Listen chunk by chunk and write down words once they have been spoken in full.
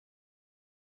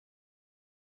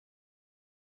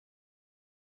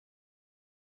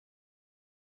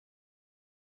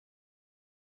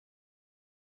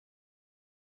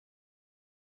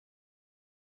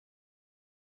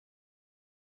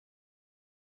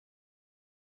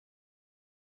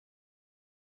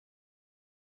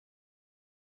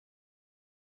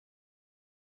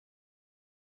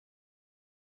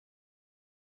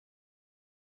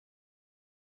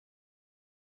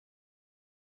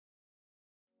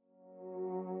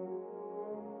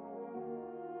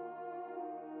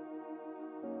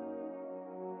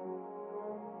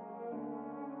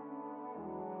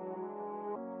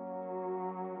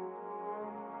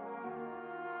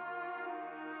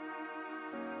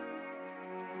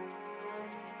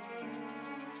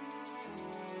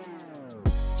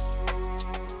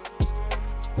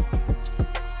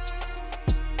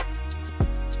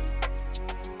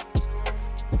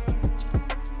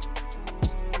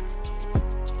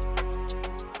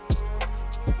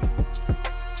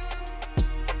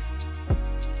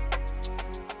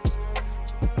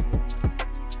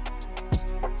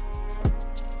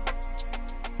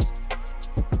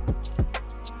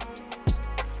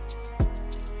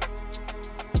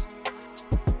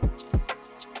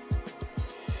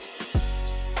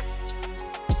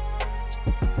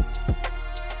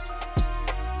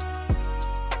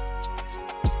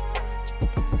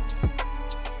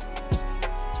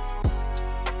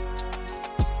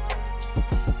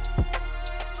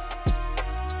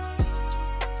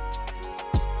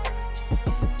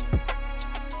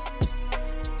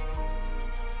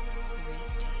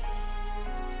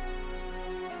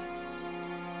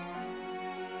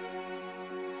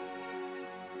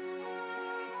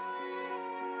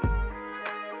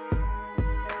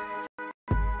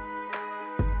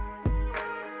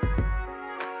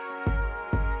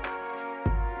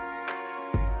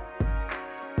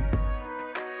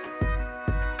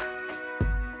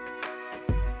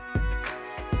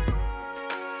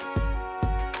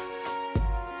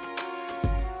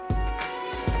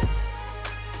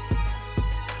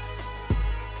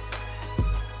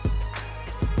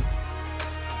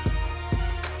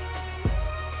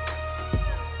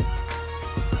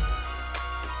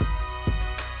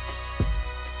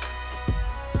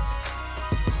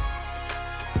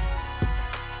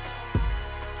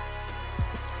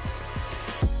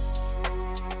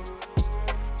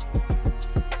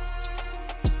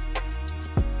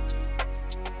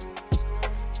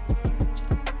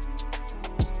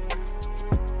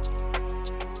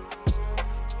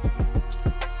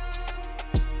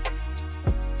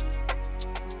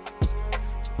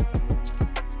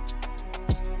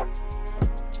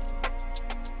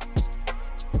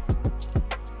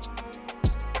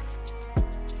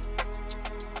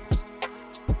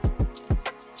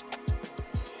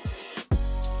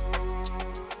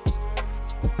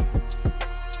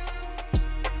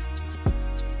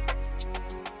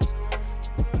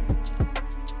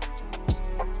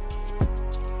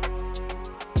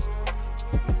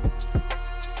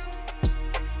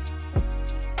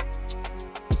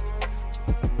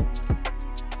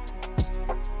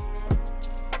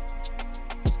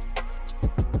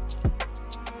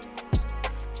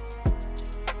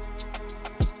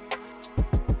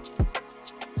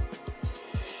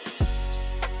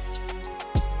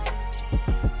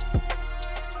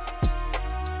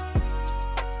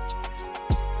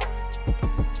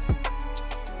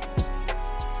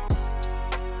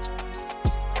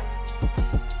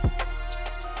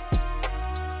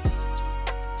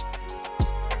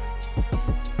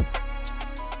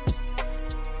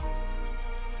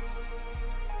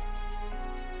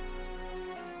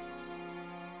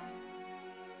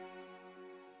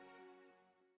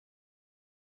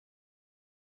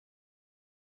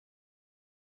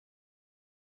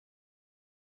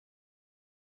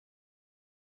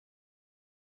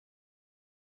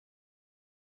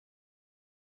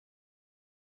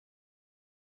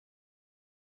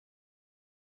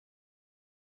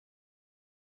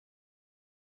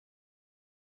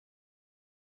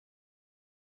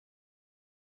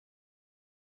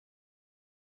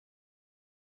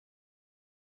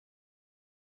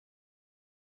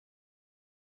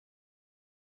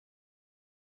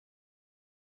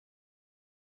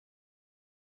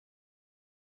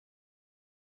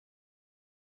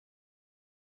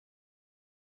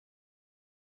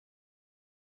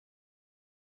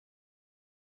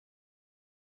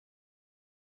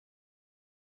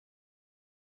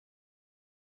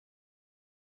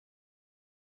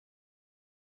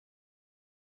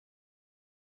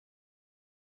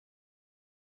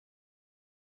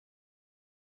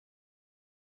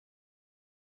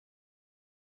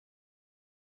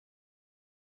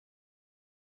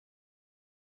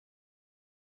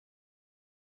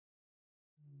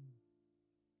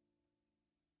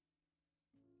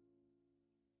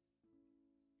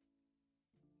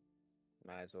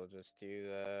Might as well just do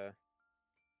the.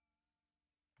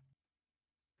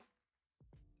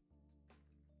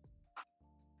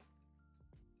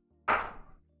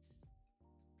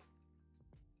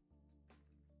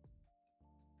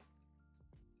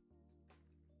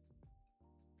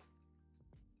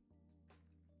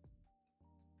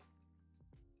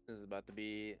 This is about to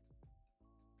be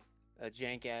a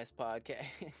jank ass podcast.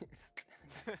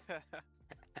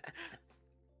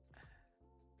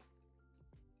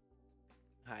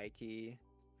 High key.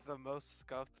 The most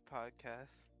scuffed podcast.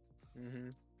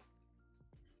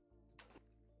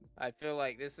 I feel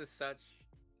like this is such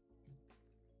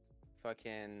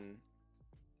fucking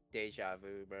deja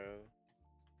vu, bro.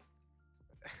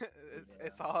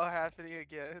 It's all happening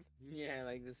again. Yeah,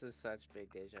 like this is such big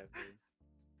deja vu.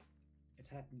 It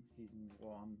happened season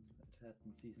 1, it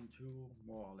happened season 2,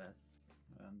 more or less,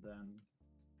 and then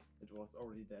it was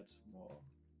already dead, more,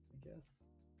 I guess.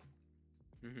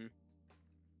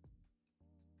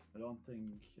 I don't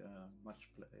think much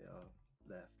player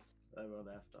ever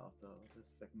left after this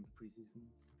second preseason.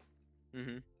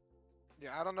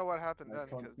 Yeah, I don't know what happened Like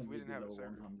then because we constantly didn't have a below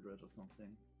server. 100 or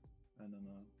something. I don't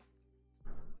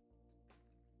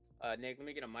know. Nick, let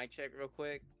me get a mic check real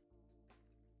quick.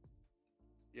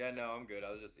 Yeah, no, I'm good.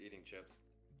 I was just eating chips.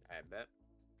 I bet.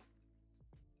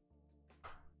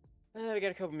 We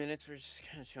got a couple minutes. We're just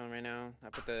kind of chilling right now. I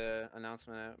put the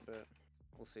announcement out, but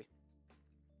we'll see.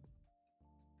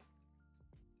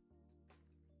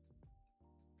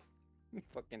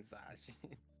 Fucking Sash.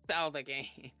 Style the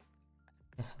game.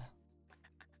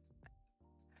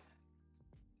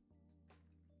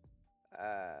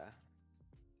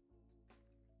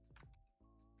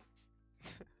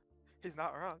 He's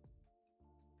not wrong.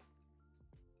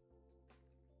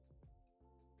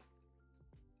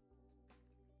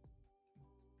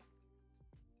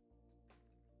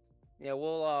 Yeah,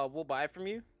 we'll buy from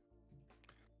you.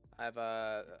 I have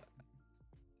a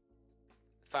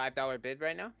 $5 bid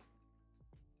right now.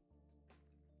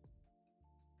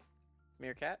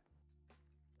 Meerkat.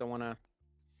 Don't wanna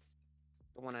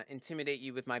intimidate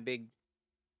you with my big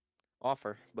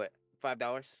offer, but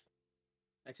 $5.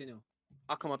 Actually, no.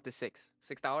 I'll come up to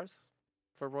 $6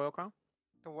 for Royal Crown.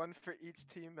 One for each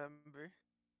team member.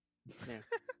 Yeah.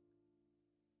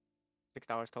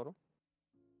 $6 total.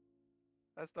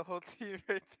 That's the whole team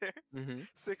right there.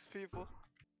 6 people.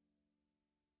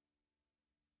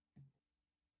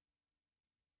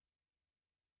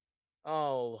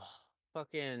 Oh,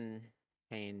 fucking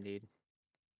pain, dude.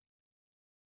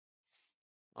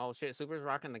 Oh shit, Super's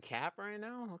rocking the cap right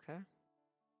now? Okay.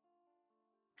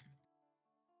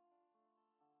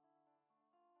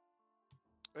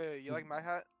 Hey, you like my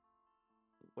hat?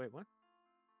 Wait, what?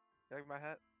 You like my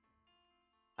hat?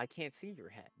 I can't see your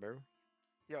hat, bro.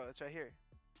 Yo, it's right here.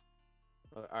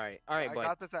 All right, I I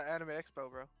got this at Anime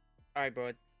Expo, bro. All right,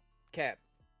 bro. Cap.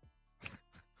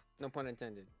 No pun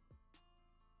intended.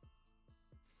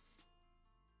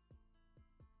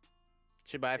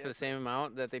 Should buy it for the same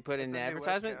amount that they put in the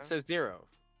advertisement, so 0.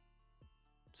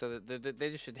 So they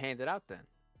just should hand it out then.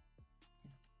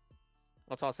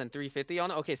 I'll toss in 350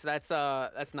 on it. Okay, so that's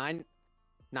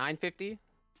 $950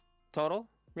 total,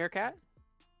 Meerkat.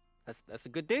 That's a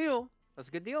good deal. That's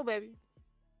a good deal, baby.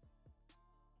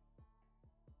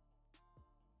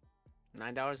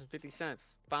 $9.50.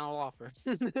 Final offer.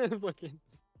 Fucking.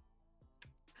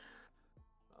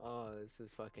 Oh, this is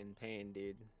fucking pain,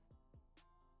 dude.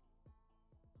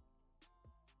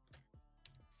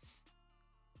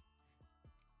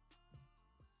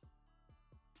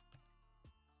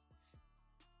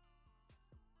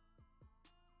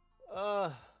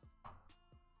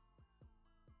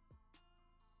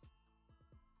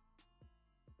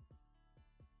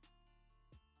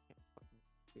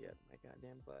 Yeah, my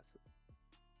goddamn glasses.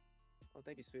 Oh,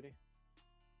 thank you, sweetie.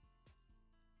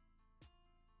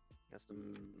 Got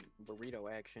some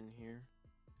burrito action here.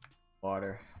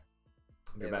 Water.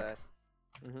 You're back.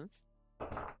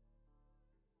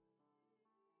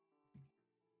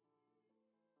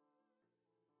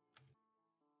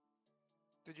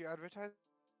 Did you advertise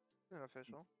an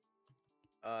official?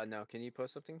 No. Can you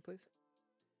post something, please?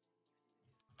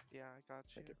 Yeah, I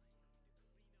got you.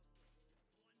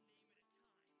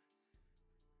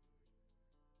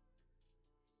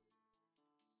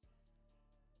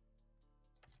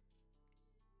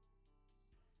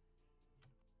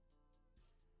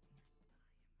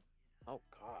 Oh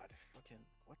God, fucking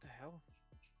what the hell?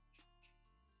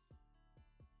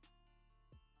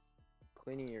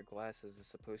 Cleaning your glasses is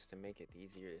supposed to make it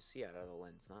easier to see out of the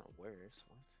lens, not worse.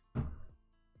 What?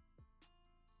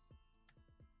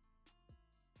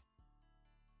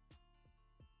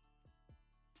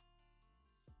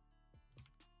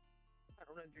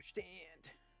 understand.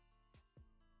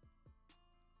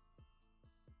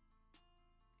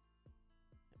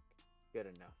 Good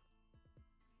enough.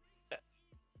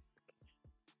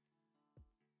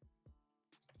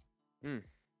 Mm.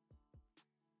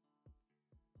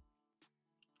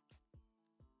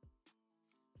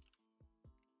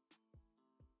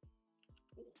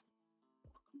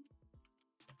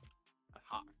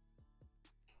 Hot.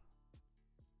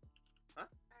 Huh?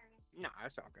 Nah,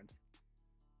 that's all good.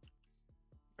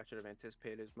 I should have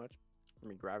anticipated as much for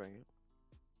me grabbing it.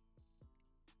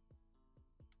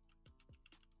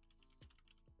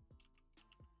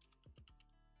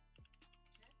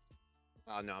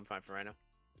 Oh, no, I'm fine for right now.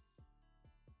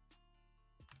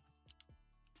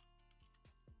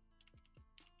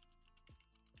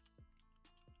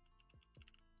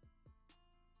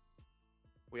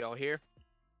 We all here?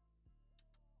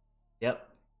 Yep.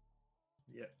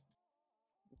 Yep.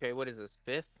 Okay, what is this?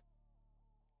 5th?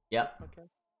 Yep. Okay.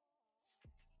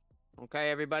 Okay,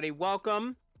 everybody,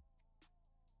 welcome.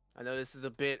 I know this is a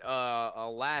bit a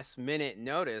last minute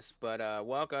notice, but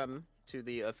welcome to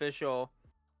the official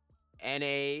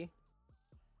NA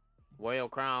Royal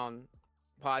Crown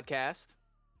podcast.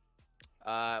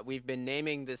 We've been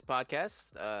naming this podcast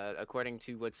according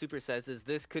to what Super says is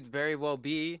this could very well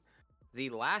be the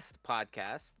last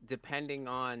podcast, depending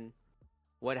on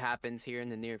what happens here in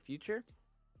the near future.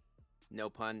 No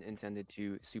pun intended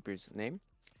to Super's name.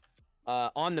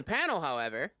 On the panel,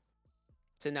 however,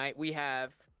 tonight we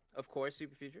have, of course,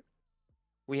 SuperFuture.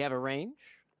 We have Arrange.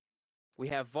 We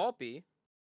have Vulpie.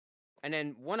 And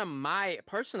then one of my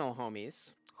personal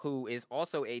homies, who is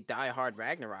also a diehard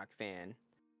Ragnarok fan,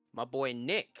 my boy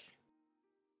Nick.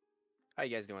 How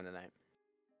you guys doing tonight?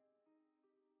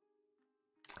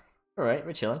 All right,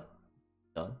 we're chilling.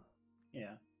 Chilling.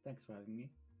 Yeah. Thanks for having me.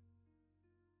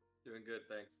 Doing good,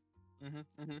 thanks.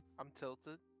 I'm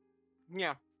tilted.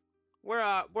 Yeah, we're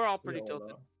all pretty We all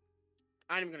tilted.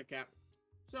 are. I'm gonna cap.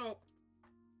 So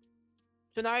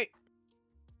tonight,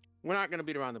 we're not gonna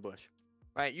beat around the bush,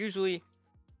 right? Usually,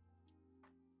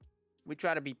 we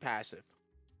try to be passive.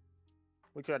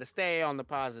 We try to stay on the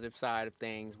positive side of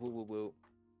things. Woo woo woo.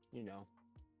 You know.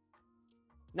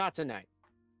 Not tonight.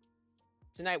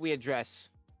 Tonight we address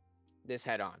this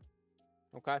head on.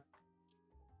 Okay?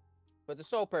 For the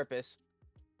sole purpose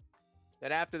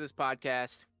that after this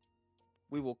podcast,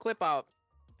 we will clip out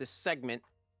the segment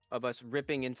of us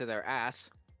ripping into their ass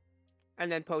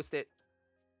and then post it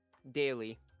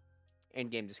daily in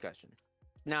game discussion.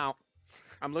 Now,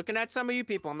 I'm looking at some of you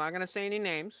people. I'm not going to say any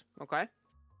names, okay?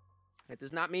 It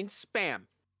does not mean spam,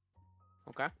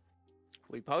 okay?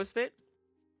 We post it,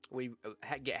 we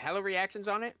get hella reactions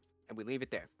on it, and we leave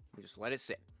it there. We just let it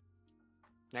sit.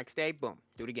 Next day, boom,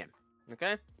 do it again,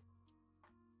 okay?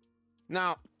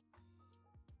 Now,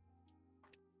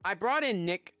 I brought in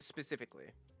Nick specifically.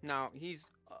 Now, he's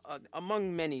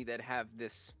among many that have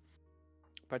this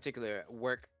particular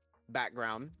work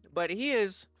background, but he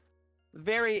is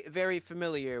very, very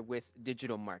familiar with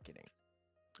digital marketing.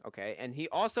 Okay, and he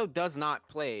also does not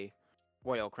play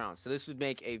Royal Crown. So this would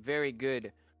make a very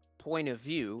good point of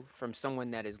view from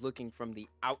someone that is looking from the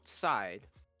outside,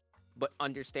 but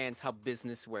understands how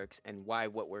business works and why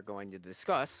what we're going to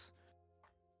discuss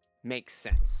makes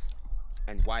sense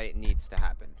and why it needs to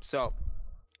happen. So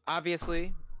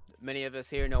obviously, many of us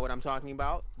here know what I'm talking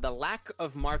about. The lack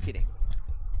of marketing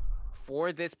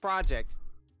for this project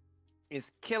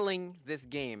is killing this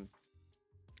game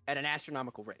at an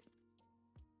astronomical rate.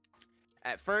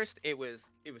 At first, it was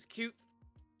cute.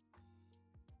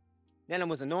 Then it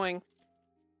was annoying.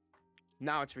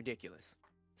 Now it's ridiculous.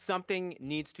 Something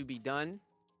needs to be done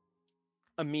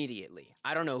immediately.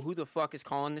 I don't know who the fuck is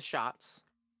calling the shots,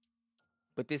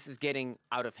 but this is getting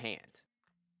out of hand.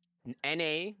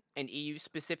 NA and EU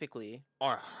specifically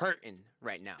are hurting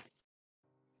right now.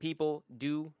 People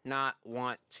do not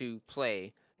want to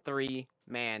play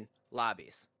 3-man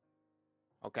lobbies.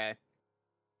 Okay?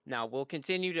 Now, we'll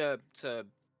continue to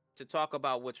talk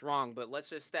about what's wrong, but let's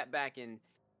just step back and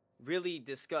really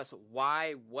discuss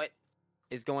why what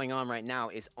is going on right now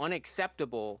is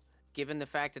unacceptable given the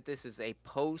fact that this is a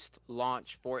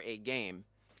post-launch for a game.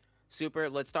 Super,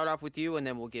 let's start off with you, and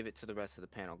then we'll give it to the rest of the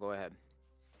panel. Go ahead.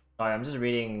 Sorry, I'm just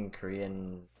reading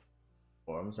Korean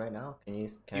forums right now.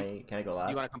 Can I go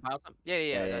last? You want to compile some?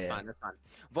 Yeah, that's fine. That's fine.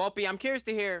 Vulpie, I'm curious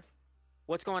to hear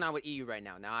what's going on with EU right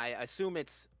now. Now, I assume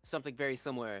it's something very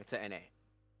similar to NA.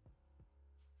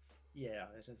 Yeah,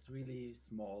 it has really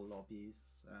small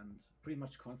lobbies and pretty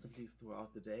much constantly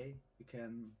throughout the day.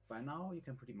 By now, you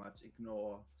can pretty much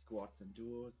ignore squads and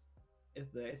duos.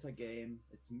 If there is a game,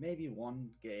 it's maybe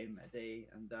one game a day,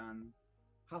 and then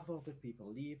half of the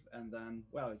people leave, and then,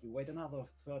 well, you wait another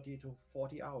 30 to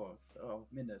 40 hours or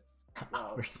minutes.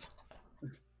 Well, Hours.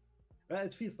 well,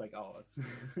 it feels like hours.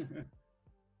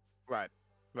 Right,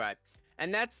 right.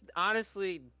 And that's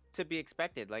honestly to be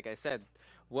expected. Like I said,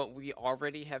 what we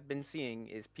already have been seeing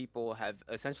is people have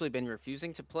essentially been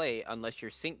refusing to play unless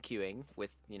you're sync queuing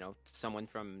with, someone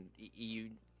from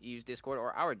EU's Discord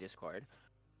or our Discord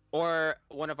or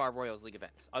one of our Royals League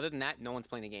events. Other than that, no one's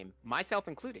playing the game, myself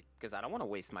included, because I don't want to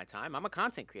waste my time. I'm a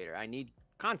content creator. I need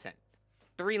content.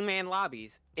 3-man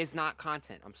lobbies is not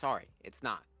content. I'm sorry. It's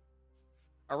not.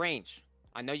 Arrange.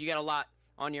 I know you got a lot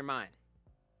on your mind.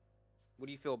 What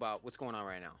do you feel about what's going on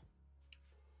right now?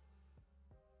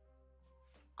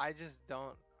 I just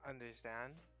don't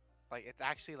understand. Like, it's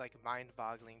actually like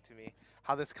mind-boggling to me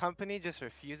how this company just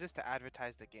refuses to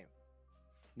advertise the game.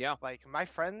 Yeah. Like my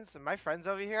friends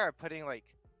over here are putting like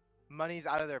monies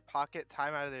out of their pocket,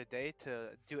 time out of their day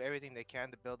to do everything they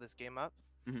can to build this game up,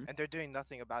 Mhm. and they're doing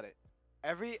nothing about it.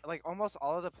 Almost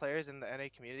all of the players in the NA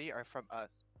community are from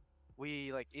us.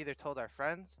 We like either told our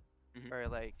friends, Mhm. or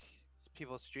like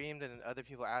people streamed and other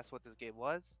people asked what this game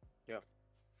was. Yeah.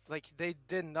 Like they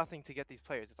did nothing to get these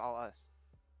players. It's all us.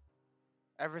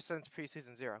 Ever since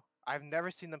preseason 0, I've never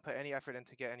seen them put any effort in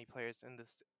to get any players in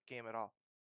this game at all.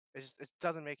 It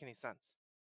doesn't make any sense.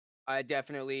 I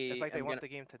definitely It's like they am want gonna. the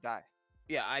game to die.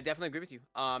 Yeah, I definitely agree with you.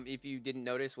 If you didn't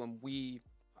notice, when we,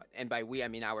 and by we I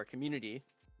mean our community,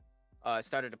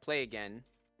 started to play again,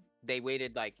 they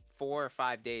waited like 4 or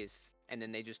 5 days, and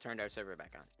then they just turned our server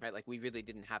back on. Right, like we really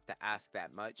didn't have to ask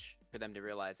that much for them to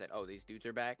realize that, oh, these dudes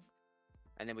are back,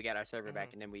 and then we got our server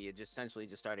back, and then we just essentially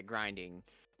just started grinding,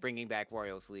 bringing back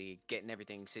Royals League, getting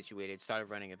everything situated, started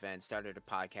running events, started a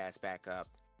podcast back up,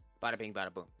 bada bing,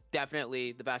 bada boom.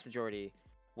 Definitely, the vast majority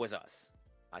was us.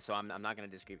 So I'm not going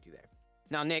to disagree with you there.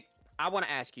 Now, Nick, I want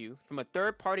to ask you, from a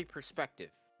third-party perspective,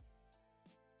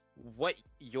 what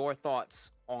your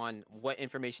thoughts on what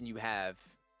information you have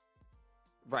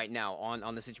right now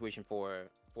on the situation for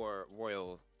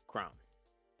Royal Crown?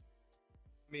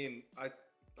 I mean, I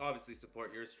obviously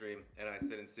support your stream, and I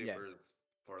sit in supers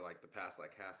for like the past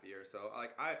like half a year. So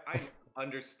like I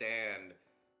understand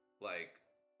like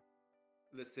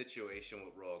the situation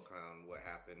with Royal Crown, what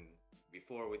happened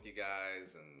before with you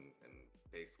guys, and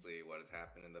basically what has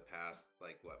happened in the past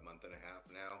like month and a half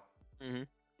now. Mm-hmm.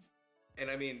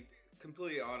 And I mean,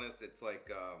 completely honest, it's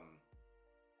like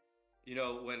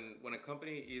when a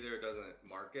company either doesn't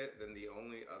market, then the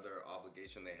only other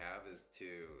obligation they have is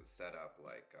to set up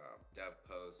like dev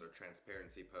posts or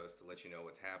transparency posts to let you know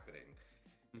what's happening.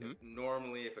 Mm-hmm.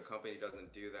 Normally, if a company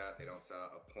doesn't do that, they don't set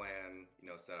out a plan,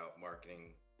 set out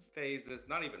marketing phases,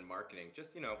 not even marketing,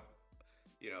 just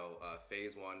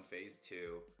phase 1, phase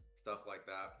 2, stuff like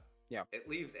that. Yeah, it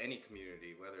leaves any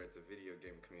community, whether it's a video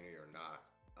game community or not,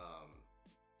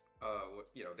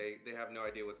 they have no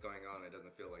idea what's going on. It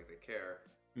doesn't feel like they care.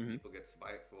 Mm-hmm. People get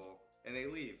spiteful and they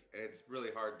leave, and it's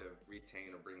really hard to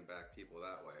retain or bring back people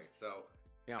that way. So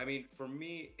yeah. I mean, for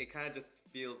me, it kind of just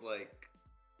feels like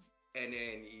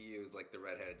NA and EU is like the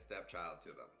redheaded stepchild to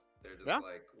them. They're just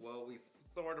like, well, we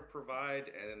sort of provide,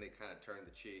 and then they kind of turn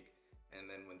the cheek, and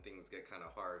then when things get kind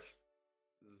of harsh,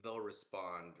 they'll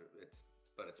respond.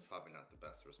 But it's probably not the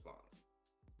best response.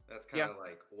 That's kind of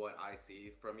like what I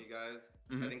see from you guys.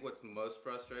 Mm-hmm. I think what's most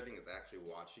frustrating is actually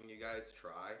watching you guys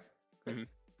try and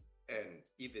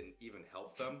even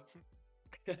help them.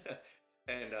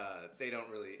 And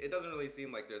it doesn't really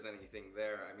seem like there's anything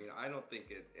there. I mean, I don't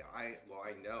think I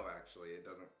know actually it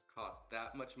doesn't cost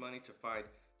that much money to find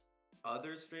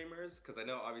other streamers, because I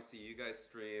know obviously you guys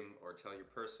stream or tell your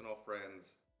personal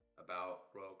friends about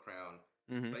Royal Crown.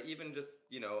 Mm-hmm. But even just,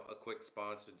 a quick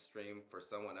sponsored stream for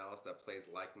someone else that plays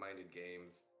like-minded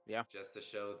games, just to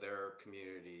show their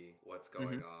community what's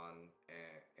going on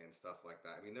and stuff like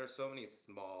that. I mean, there are so many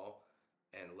small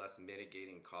and less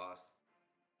mitigating cost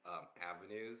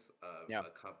avenues of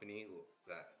a company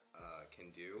that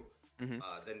can do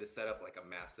than to set up like a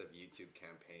massive YouTube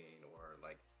campaign or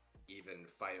like even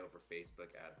fight over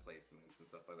Facebook ad placements and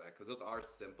stuff like that, because those are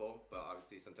simple, but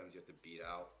obviously sometimes you have to beat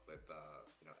out with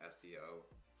SEO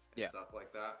and stuff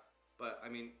like that. But I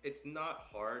mean, it's not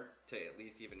hard to at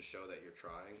least even show that you're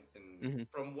trying. And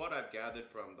from what I've gathered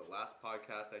from the last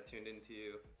podcast I tuned into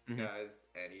you guys,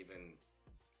 and even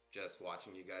just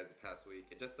watching you guys the past week,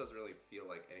 it just doesn't really feel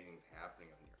like anything's happening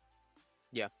on here.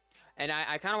 Yeah, and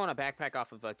I kind of want to backpack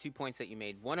off of 2 points that you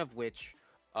made, one of which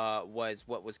was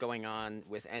what was going on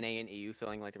with NA and EU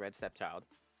feeling like the red stepchild.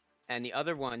 And the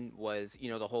other one was,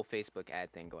 the whole Facebook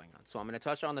ad thing going on. So I'm going to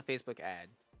touch on the Facebook ad,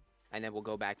 and then we'll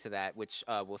go back to that, which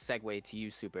will segue to you,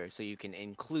 Super, so you can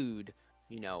include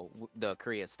the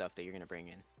Korea stuff that you're gonna bring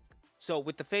in. So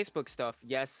with the Facebook stuff,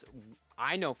 yes,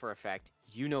 I know for a fact,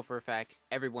 you know for a fact,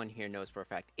 everyone here knows for a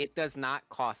fact, it does not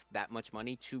cost that much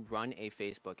money to run a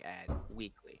Facebook ad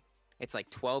weekly. It's like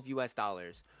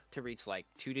 $12 to reach like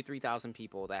 2,000 to 3,000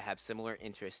 people that have similar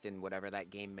interest in whatever that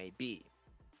game may be.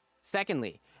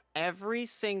 Secondly, every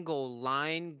single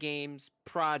Line Games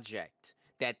project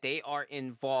that they are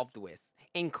involved with,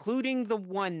 including the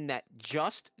one that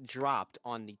just dropped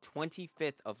on the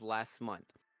 25th of last month,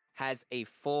 has a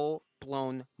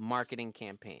full-blown marketing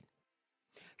campaign.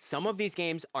 Some of these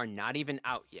games are not even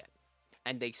out yet,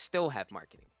 and they still have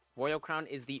marketing. Royal Crown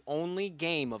is the only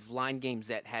game of Line Games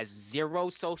that has 0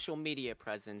 social media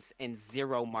presence and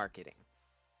 0 marketing.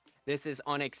 This is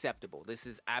unacceptable. This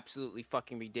is absolutely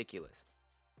fucking ridiculous.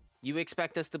 You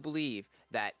expect us to believe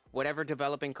that whatever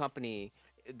developing company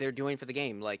they're doing for the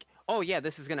game, like, oh yeah,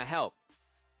 this is gonna help.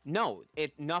 No,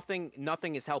 nothing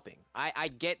is helping. I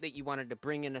get that you wanted to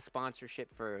bring in a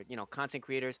sponsorship for, content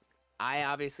creators. I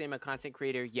obviously am a content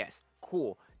creator. Yes,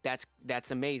 cool. That's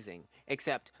amazing.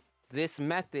 Except this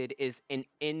method is an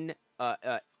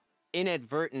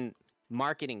inadvertent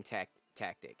marketing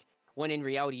tactic. When in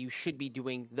reality, you should be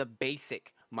doing the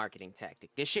basic marketing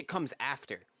tactic. This shit comes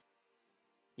after.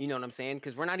 You know what I'm saying?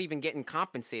 Because we're not even getting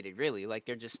compensated, really. Like,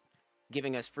 they're just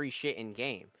giving us free shit in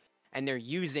game. And they're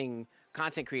using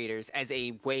content creators as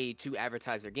a way to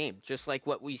advertise their game. Just like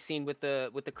what we've seen with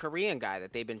the Korean guy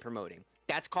that they've been promoting.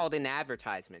 That's called an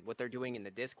advertisement, what they're doing in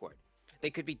the Discord. They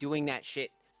could be doing that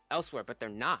shit elsewhere, but they're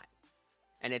not.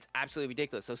 And it's absolutely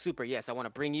ridiculous. So, Super, yes, I want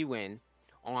to bring you in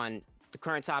on the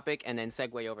current topic and then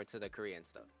segue over to the Korean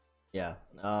stuff. Yeah.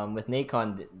 With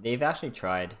Nacon, they've actually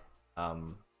tried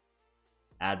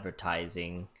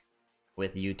advertising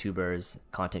with YouTubers,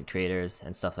 content creators,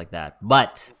 and stuff like that,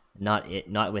 but not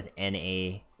with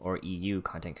NA or EU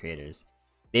content creators.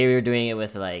 They were doing it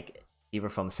with like people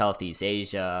from Southeast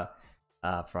Asia,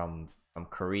 from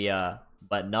Korea,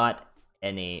 but not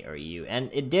NA or EU, and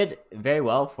it did very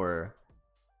well for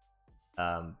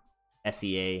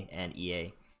SEA and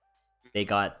EA. They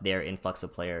got their influx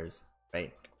of players,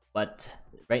 right? But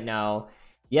right now,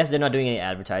 yes, they're not doing any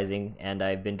advertising, and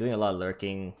I've been doing a lot of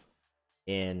lurking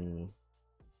in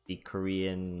the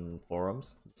Korean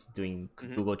forums, doing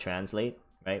Google Translate,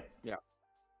 right? Yeah.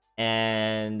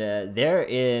 And they're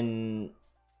in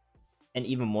an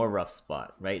even more rough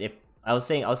spot, right? If I was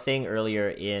saying earlier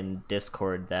in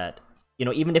Discord that,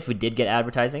 even if we did get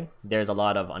advertising, there's a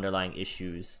lot of underlying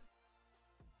issues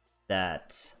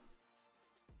that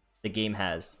the game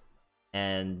has,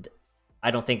 and I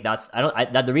don't think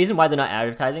that the reason why they're not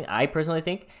advertising, I personally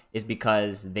think, is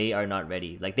because they are not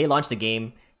ready. Like, they launched the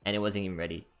game and it wasn't even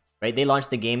ready, right? They launched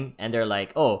the game and they're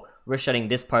like, oh, we're shutting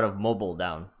this part of mobile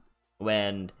down,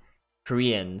 when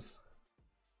Koreans,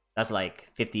 that's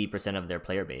like 50% of their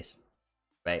player base,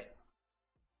 right?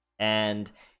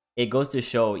 And it goes to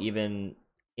show, even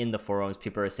in the forums,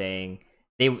 people are saying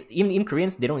even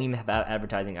Koreans, they don't even have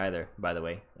advertising either, by the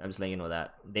way. I'm just letting you know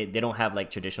that they don't have like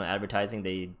traditional advertising.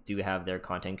 They do have their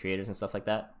content creators and stuff like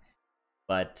that,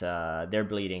 but they're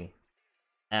bleeding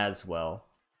as well.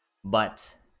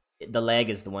 But the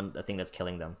lag is the thing that's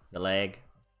killing them, the lag.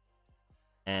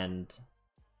 And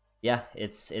yeah,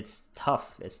 it's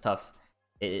tough.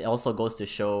 It also goes to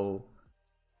show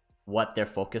what they're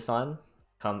focused on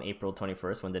come April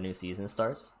 21st, when the new season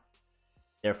starts.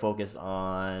 They're focused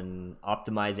on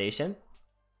optimization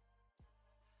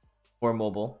for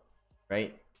mobile,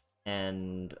 right?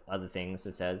 And other things.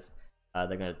 It says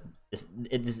they're gonna.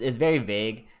 It's very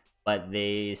vague, but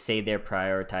they say they're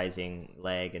prioritizing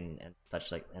lag and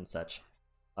such and such.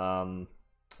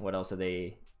 What else are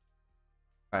they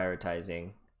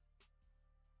prioritizing?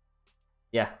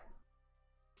 Yeah,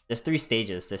 there's 3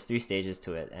 stages. There's 3 stages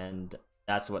to it, and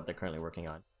that's what they're currently working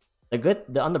on.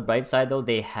 On the bright side, though,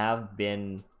 they have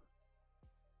been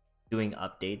doing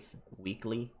updates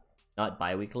weekly, not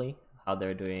bi-weekly. How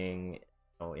they're doing,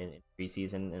 in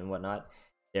preseason and whatnot,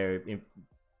 they're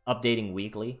updating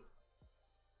weekly.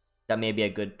 That may be a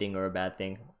good thing or a bad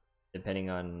thing, depending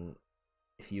on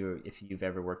if you've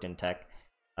ever worked in tech.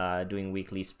 Doing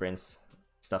weekly sprints,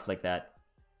 stuff like that.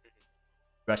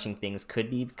 Rushing things could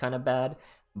be kind of bad,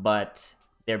 but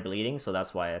they're bleeding, so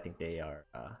that's why I think they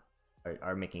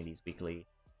are making these weekly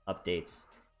updates,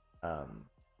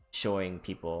 showing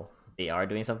people they are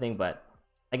doing something. But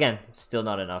again, still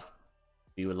not enough.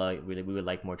 We would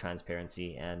like more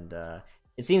transparency, and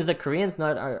it seems the Koreans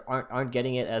aren't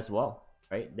getting it as well,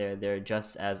 right? They're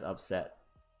just as upset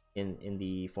in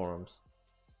the forums.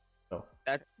 So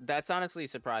that's honestly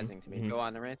surprising to me. Go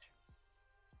on, the Rich.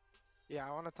 Yeah,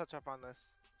 I want to touch up on this.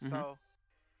 So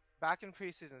back in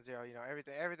preseason 0, you know,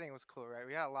 everything was cool, right?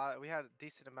 We had a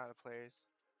decent amount of players.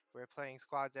 We were playing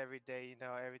squads every day, you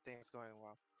know, everything was going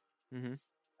well. Mm-hmm.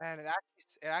 And it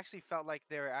actually felt like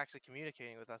they were actually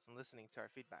communicating with us and listening to our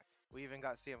feedback. We even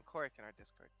got CM Cork in our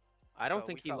Discord. I don't So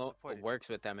think we he felt supported. works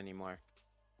with them anymore.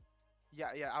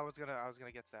 Yeah, I was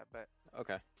gonna get to that, but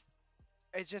Okay.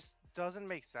 it just doesn't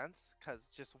make sense because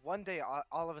just one day,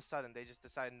 all of a sudden, they just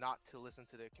decided not to listen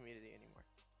to their community anymore,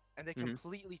 and they Mhm.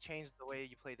 completely changed the way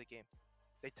you play the game.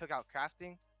 They took out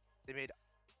crafting, they made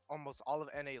almost all of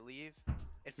NA leave.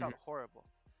 It felt horrible,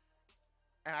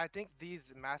 and I think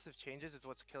these massive changes is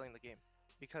what's killing the game,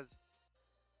 because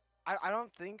I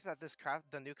don't think that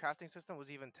the new crafting system was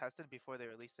even tested before they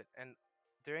released it, and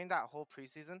during that whole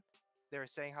preseason, they were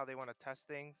saying how they want to test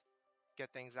things, get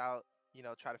things out, you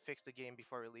know, try to fix the game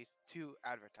before release to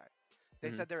advertise. They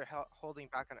Mhm. said they were holding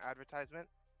back on advertisement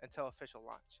until official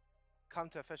launch. Come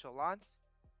to official launch,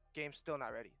 game's still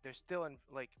not ready. They're still in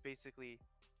like basically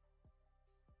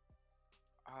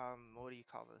what do you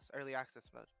call this? Early access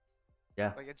mode.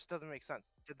 Yeah. Like it just doesn't make sense.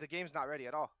 The game's not ready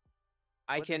at all.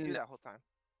 I What did they do can that whole time?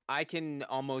 I can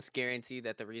almost guarantee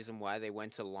that the reason why they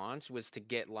went to launch was to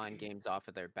get line games off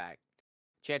of their back.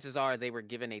 Chances are they were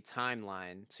given a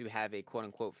timeline to have a quote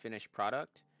unquote finished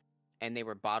product, and they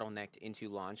were bottlenecked into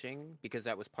launching because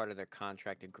that was part of their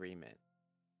contract agreement.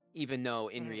 Even though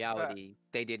in reality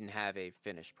they didn't have a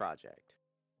finished project.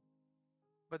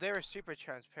 But they were super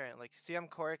transparent. Like CM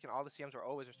Cork and all the CMs were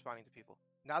always responding to people.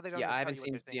 Now they don't Yeah, even I tell haven't you what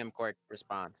seen they're thinking. CM Cork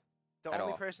respond. The at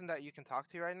only all. person that you can talk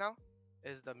to right now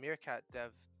is the Meerkat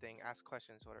dev thing, ask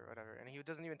questions, whatever, and he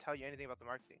doesn't even tell you anything about the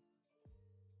marketing.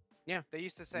 Yeah. They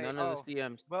used to say, None "Oh, of the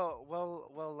CMs.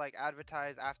 we'll like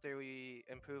advertise after we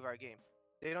improve our game."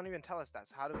 They don't even tell us that.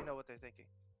 So how do we know what they're thinking?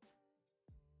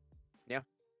 Yeah,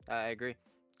 I agree.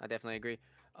 I definitely agree.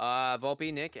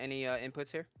 Vulpie, Nick, any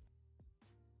inputs here?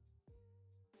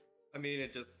 I mean,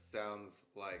 it just sounds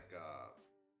like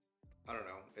I don't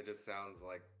know. It just sounds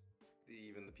like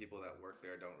even the people that work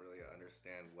there don't really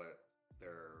understand what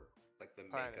their like the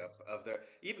Plan makeup of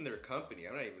their company.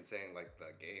 I'm not even saying like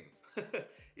the game.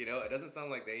 You know, it doesn't sound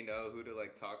like they know who to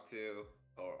like talk to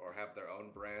or have their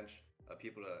own branch of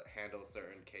people to handle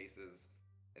certain cases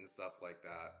and stuff like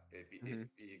that. If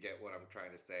you get what I'm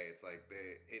trying to say, it's like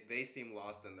they seem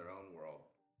lost in their own world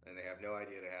and they have no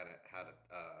idea how to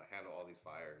handle all these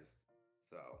fires.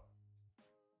 So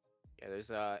Yeah, there's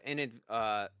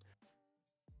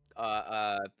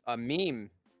a meme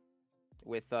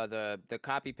with the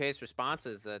copy paste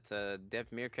responses that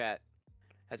Dev Meerkat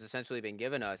has essentially been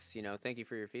giving us. You know, thank you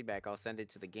for your feedback. I'll send it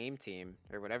to the game team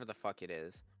or whatever the fuck it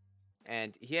is.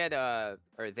 And he had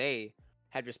or they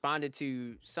had responded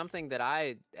to something that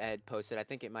I had posted. I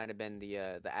think it might have been the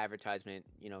advertisement,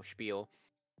 you know, spiel.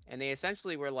 And they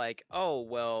essentially were like, "Oh,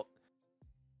 well,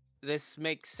 this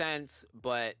makes sense,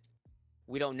 but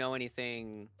we don't know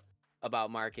anything about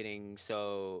marketing,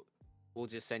 so we'll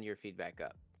just send your feedback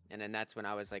up." And then that's when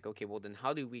I was like, okay, well then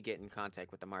how do we get in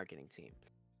contact with the marketing team?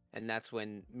 And that's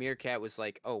when Meerkat was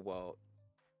like, oh, well,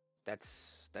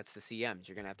 that's the CMs.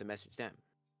 You're going to have to message them.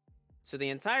 So the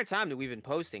entire time that we've been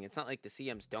posting, it's not like the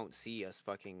CMs don't see us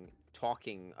fucking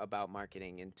talking about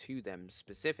marketing and to them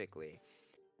specifically.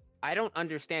 I don't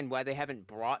understand why they haven't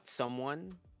brought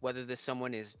someone, whether this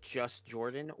someone is just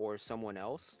Jordan or someone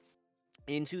else,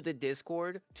 into the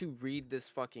Discord to read this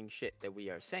fucking shit that we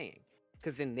are saying.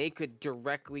 Because then they could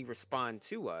directly respond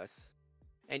to us.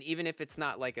 And even if it's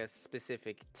not like a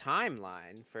specific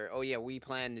timeline for, oh yeah, we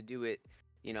plan to do it,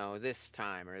 you know, this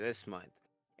time or this month,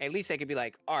 at least I could be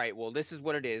like, all right, well, this is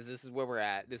what it is. This is where we're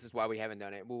at. This is why we haven't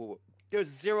done it. There's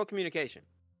zero communication,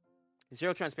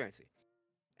 zero transparency.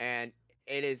 And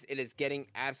it is getting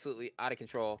absolutely out of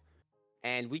control.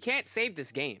 And we can't save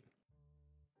this game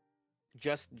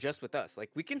just with us. Like,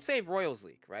 we can save Royals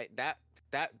League, right? That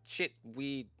shit,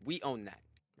 we own that,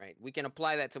 right? We can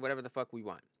apply that to whatever the fuck we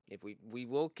want. If we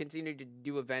will continue to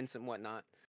do events and whatnot,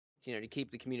 you know, to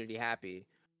keep the community happy.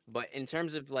 But in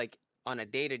terms of like on a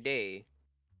day-to-day,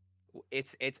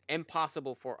 it's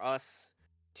impossible for us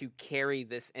to carry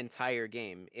this entire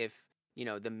game if, you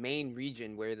know, the main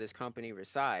region where this company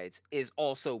resides is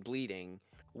also bleeding.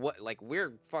 What, like,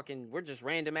 we're just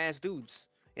random ass dudes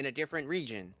in a different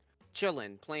region,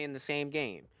 chilling, playing the same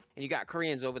game. And you got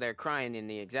Koreans over there crying in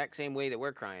the exact same way that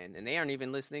we're crying, and they aren't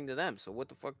even listening to them. So what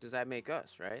the fuck does that make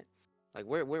us, right? Like,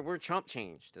 we're chump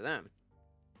change to them.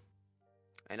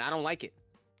 And I don't like it.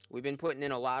 We've been putting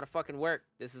in a lot of fucking work.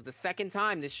 This is the second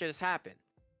time this shit has happened.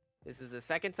 This is the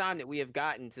second time that we have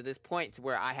gotten to this point to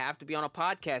where I have to be on a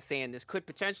podcast saying this could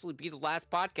potentially be the last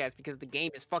podcast because the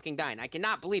game is fucking dying. I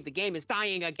cannot believe the game is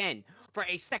dying again for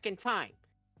a second time.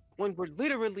 when we're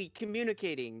literally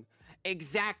communicating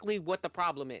exactly what the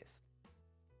problem is.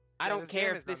 I don't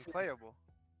care if this unplayable.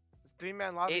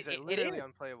 3-man lobbies are literally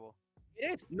unplayable.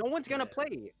 It is. No one's gonna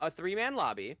play a 3-man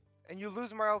lobby. And you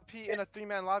lose more LP in a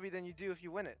 3-man lobby than you do if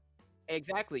you win it.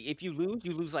 Exactly. If you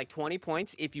lose like 20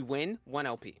 points. If you win, 1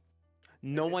 LP.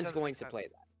 No one's going to play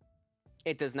that.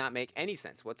 It does not make any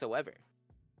sense whatsoever.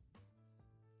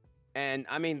 And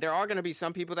I mean, there are going to be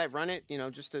some people that run it, you know,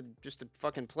 just to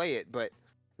fucking play it. But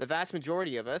the vast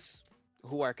majority of us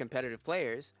who are competitive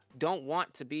players don't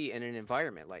want to be in an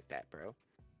environment like that, bro.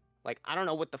 Like, I don't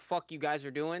know what the fuck you guys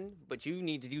are doing, but you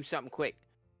need to do something quick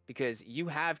because you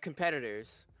have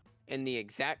competitors in the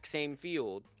exact same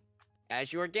field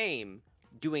as your game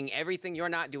doing everything you're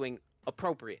not doing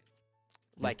appropriate.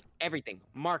 Like everything,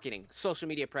 marketing, social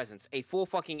media presence, a full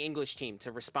fucking English team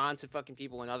to respond to fucking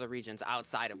people in other regions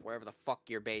outside of wherever the fuck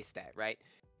you're based at, right?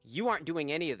 You aren't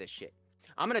doing any of this shit.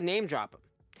 I'm gonna name drop him.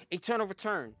 Eternal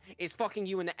Return is fucking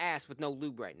you in the ass with no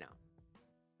lube right now.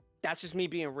 That's just me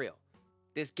being real.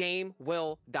 This game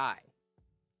will die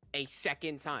a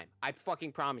second time. I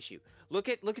fucking promise you. Look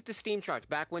at the Steam charts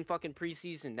back when fucking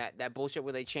preseason, that bullshit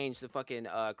where they changed the fucking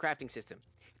crafting system.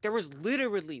 There was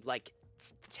literally like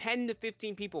 10 to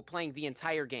 15 people playing the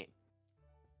entire game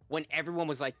when everyone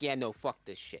was like, yeah, no, fuck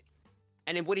this shit.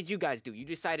 And then what did you guys do? You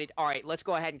decided, all right, let's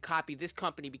go ahead and copy this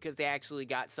company because they actually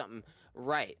got something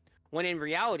right. When in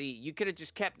reality, you could have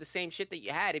just kept the same shit that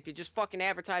you had. If you just fucking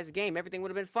advertised the game, everything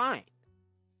would have been fine.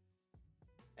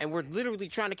 And we're literally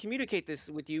trying to communicate this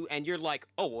with you, and you're like,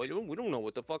 oh, we don't know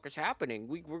what the fuck is happening.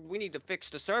 We need to fix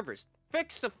the servers.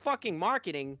 Fix the fucking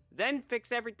marketing, then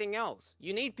fix everything else.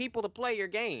 You need people to play your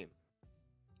game.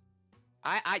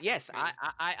 I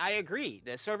agree.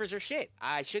 The servers are shit.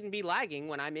 I shouldn't be lagging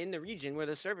when I'm in the region where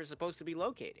the server's supposed to be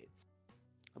located.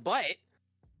 But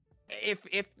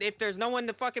if there's no one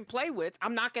to fucking play with,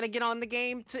 I'm not gonna get on the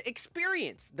game to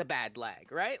experience the bad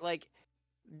lag, right? Like,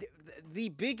 the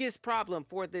biggest problem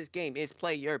for this game is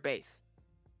play your base.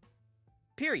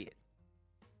 Period.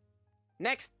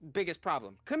 Next biggest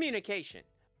problem, communication.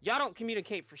 Y'all don't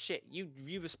communicate for shit. You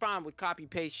respond with copy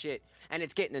paste shit, and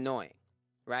it's getting annoying,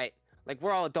 right? Like,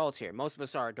 we're all adults here. Most of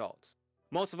us are adults.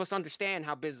 Most of us understand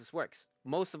how business works.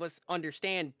 Most of us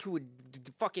understand to a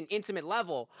fucking intimate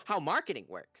level how marketing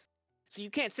works. So you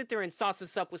can't sit there and sauce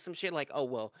us up with some shit like, oh,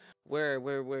 well,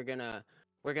 we're gonna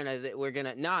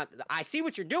not. I see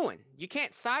what you're doing. You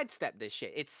can't sidestep this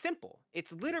shit. It's simple.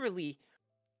 It's literally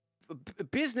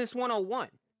business 101.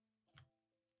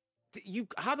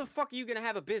 How the fuck are you gonna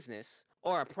have a business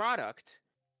or a product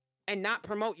and not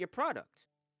promote your product?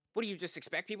 What do you just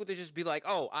expect people to just be like,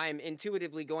 oh, I'm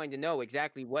intuitively going to know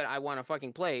exactly what I want to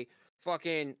fucking play?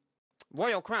 Fucking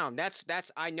Royal Crown. That's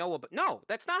I know about. No,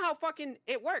 that's not how fucking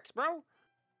it works, bro.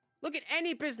 Look at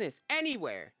any business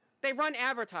anywhere. They run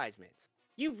advertisements.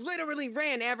 You've literally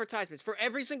ran advertisements for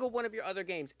every single one of your other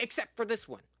games except for this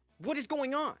one. What is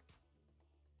going on?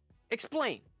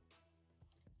 Explain.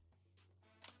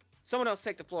 Someone else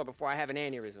take the floor before I have an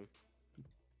aneurysm.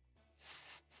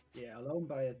 Yeah, alone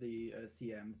by the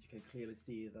CMs, you can clearly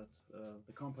see that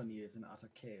the company is in utter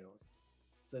chaos.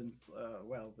 Since,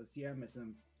 well, the CM is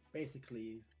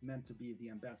basically meant to be the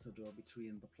ambassador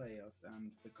between the players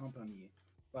and the company,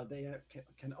 but they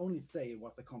can only say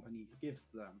what the company gives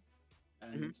them.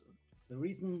 And the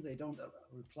reason they don't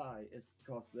reply is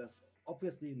because there's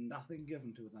obviously nothing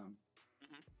given to them.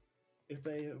 If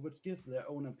they would give their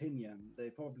own opinion, they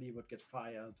probably would get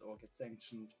fired or get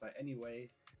sanctioned by any way,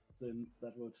 since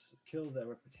that would kill their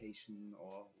reputation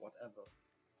or whatever.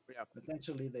 Yeah.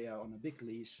 Essentially, they are on a big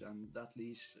leash, and that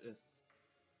leash is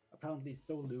apparently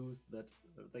so loose that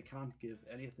they can't give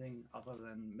anything other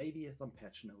than maybe some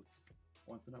patch notes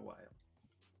once in a while.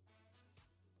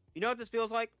 You know what this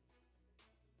feels like?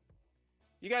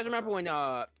 You guys remember when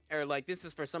or like, this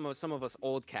is for some of us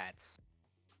old cats.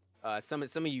 Some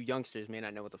of you youngsters may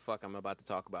not know what the fuck I'm about to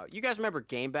talk about. You guys remember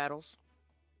game battles?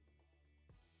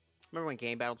 Remember when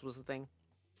game battles was a thing?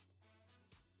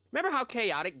 Remember how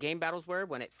chaotic game battles were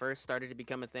when it first started to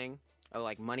become a thing? Or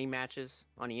like money matches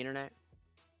on the internet?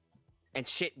 And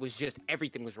shit was just,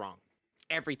 everything was wrong.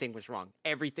 Everything was wrong.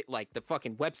 Everything, like the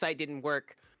fucking website didn't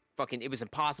work. Fucking, it was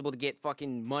impossible to get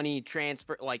fucking money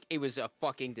transfer. Like, it was a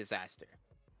fucking disaster.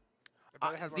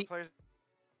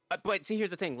 But see, here's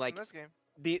the thing. Like, this game.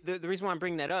 The reason why I'm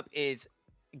bringing that up is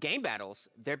game battles,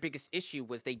 their biggest issue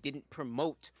was they didn't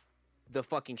promote the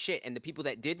fucking shit, and the people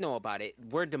that did know about it,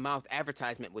 word to mouth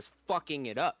advertisement was fucking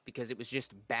it up because it was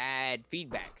just bad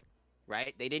feedback,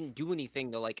 right? They didn't do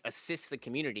anything to like assist the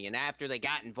community, and after they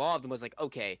got involved and was like,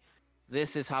 okay,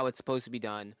 this is how it's supposed to be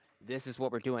done, this is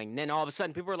what we're doing, and then all of a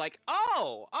sudden people were like,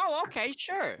 oh, okay,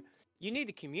 sure, You need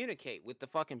to communicate with the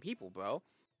fucking people, bro.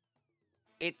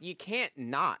 You can't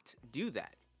not do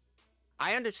that.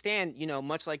 I understand, you know,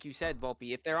 much like you said,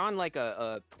 Vulpie, if they're on like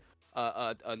a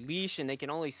leash and they can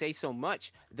only say so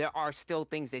much, there are still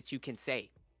things that you can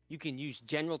say. You can use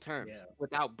general terms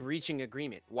without breaching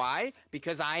agreement. Why?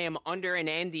 Because I am under an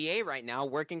NDA right now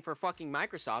working for fucking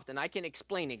Microsoft, and I can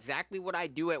explain exactly what I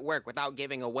do at work without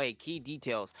giving away key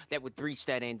details that would breach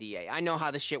that NDA. I know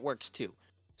how this shit works too.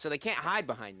 So they can't hide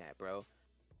behind that, bro.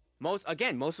 Most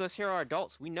of us here are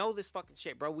adults. We know this fucking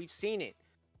shit, bro. We've seen it.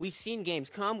 We've seen games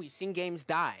come. We've seen games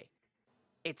die.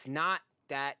 It's not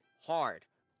that hard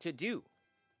to do.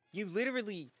 You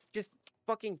literally just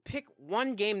fucking pick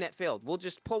one game that failed. We'll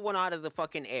just pull one out of the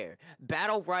fucking air.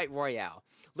 Battle Royale.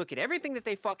 Look at everything that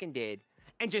they fucking did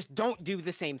and just don't do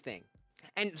the same thing.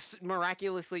 And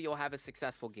miraculously, you'll have a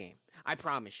successful game. I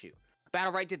promise you.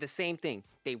 Battle Right did the same thing.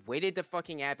 They waited to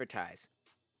fucking advertise.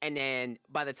 And then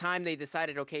by the time they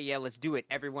decided, okay, yeah, let's do it,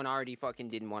 everyone already fucking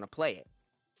didn't want to play it.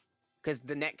 Because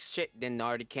the next shit then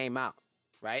already came out,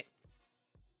 right?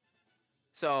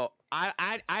 So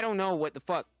I don't know what the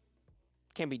fuck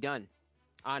can be done,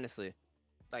 honestly.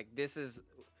 Like this is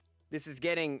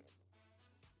getting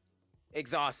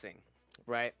exhausting,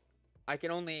 right? I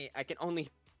can only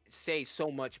say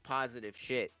so much positive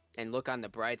shit and look on the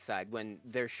bright side when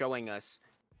they're showing us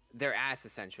their ass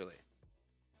essentially.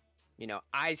 You know,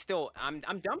 I'm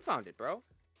dumbfounded, bro.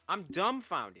 I'm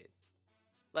dumbfounded.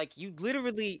 Like you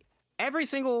literally every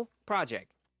single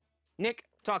project. Nick,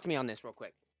 talk to me on this real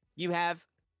quick.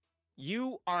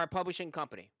 You are a publishing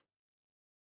company.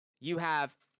 You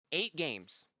have 8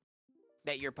 games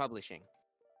that you're publishing,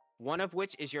 one of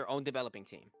which is your own developing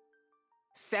team.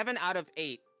 7 out of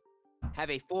 8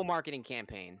 have a full marketing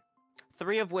campaign,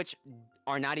 3 of which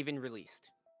are not even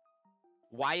released.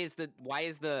 Why is the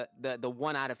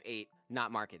 1 out of 8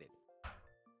 not marketed?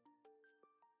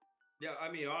 Yeah,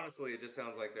 I mean, honestly, it just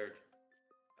sounds like they're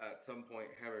at some point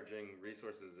hemorrhaging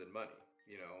resources and money,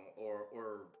 you know,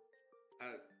 or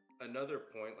at another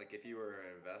point, like if you were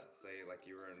an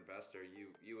investor,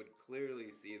 you would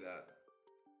clearly see that.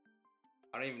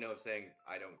 I don't even know if saying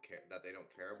I don't care that they don't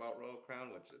care about Royal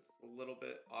Crown, which is a little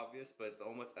bit obvious, but it's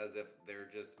almost as if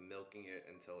they're just milking it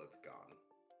until it's gone.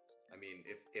 I mean,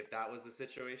 if that was the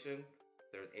situation,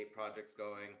 there's 8 projects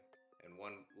going, and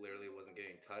one literally wasn't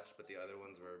getting touched, but the other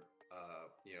ones were,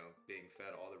 you know, being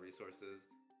fed all the resources.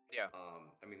 Yeah.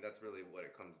 I mean, that's really what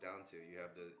it comes down to.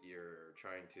 You're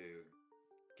trying to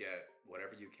get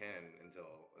whatever you can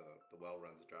until the well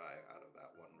runs dry out of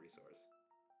that one resource.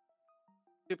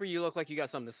 Super, you look like you got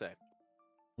something to say.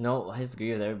 No, I just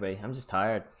agree with everybody. I'm just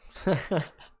tired.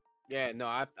 Yeah, no,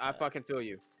 I fucking feel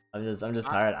you. I'm just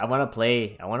tired. I want to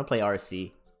play RC.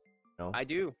 You know? I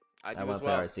do. I want to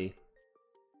play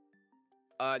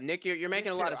RC. Nick, you're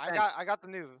making a lot of sense. I got the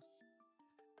new.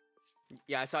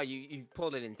 Yeah, I saw you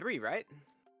pulled it in 3, right?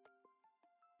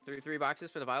 Three boxes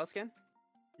for the Violet skin?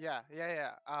 Yeah.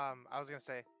 I was gonna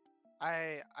say,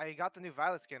 I got the new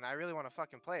Violet skin. I really want to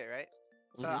fucking play it, right?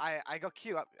 So I go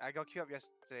queue up.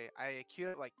 Yesterday. I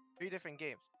queued up like 3 different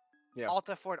games. Yeah. All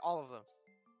to afford all of them.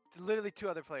 To literally 2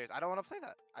 other players. I don't want to play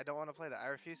that. I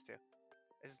refuse to.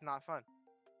 It's just not fun.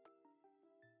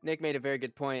 Nick made a very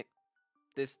good point.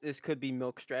 This could be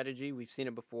milk strategy. We've seen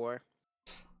it before.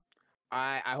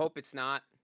 I hope it's not,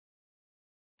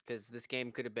 because this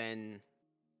game could have been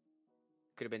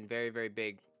very, very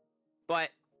big.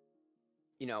 But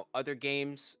you know, other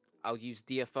games, I'll use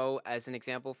DFO as an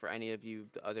example for any of you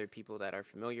other people that are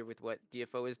familiar with what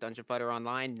DFO is, Dungeon Fighter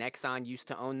Online. Nexon used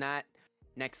to own that.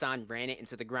 Nexon ran it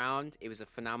into the ground. It was a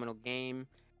phenomenal game,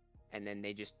 and then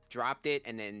they just dropped it,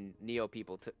 and then Neo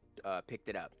people picked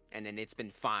it up, and then it's been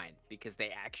fine because they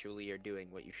actually are doing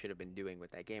what you should have been doing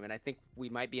with that game. And I think we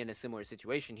might be in a similar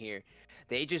situation here.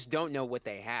 They just don't know what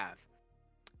they have,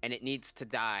 and it needs to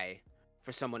die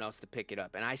for someone else to pick it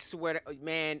up. And I swear to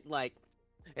man, like,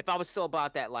 if I was still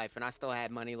about that life and I still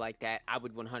had money like that, I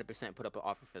would 100% put up an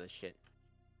offer for this shit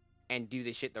and do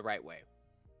this shit the right way.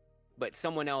 But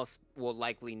someone else will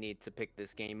likely need to pick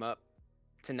this game up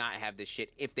to not have this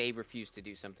shit if they refuse to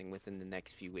do something within the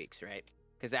next few weeks, right?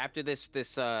 Because after this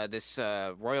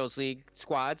Royals League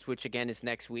squads, which again is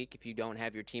next week, if you don't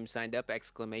have your team signed up, !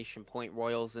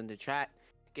 Royals in the chat,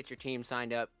 get your team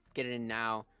signed up, get it in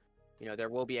now. You know, there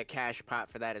will be a cash pot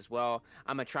for that as well.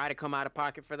 I'm gonna try to come out of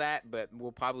pocket for that, but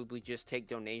we'll probably just take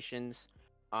donations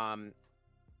from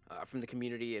the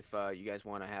community if you guys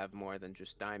want to have more than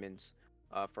just diamonds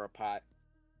for a pot.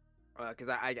 Because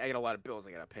I got a lot of bills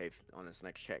I gotta pay on this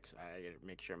next check, so I gotta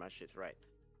make sure my shit's right.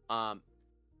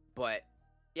 But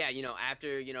yeah, you know,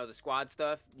 after, you know, the squad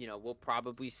stuff, you know, we'll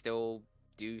probably still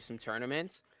do some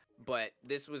tournaments, But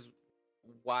this was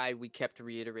why we kept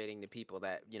reiterating to people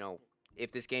that, you know,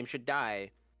 if this game should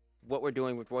die, what we're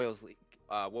doing with Royals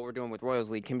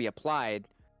League can be applied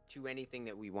to anything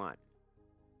that we want,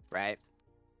 right?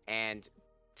 And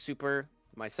Super,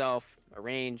 myself,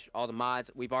 Arrange, all the mods,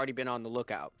 we've already been on the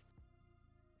lookout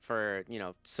for, you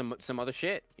know, some other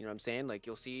shit. You know what I'm saying? Like,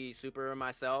 you'll see Super and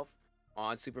myself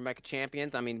on Super Mecha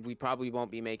Champions. I mean, we probably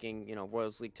won't be making, you know,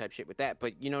 Royals League type shit with that,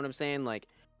 but you know what I'm saying? Like,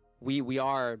 we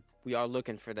are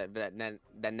looking for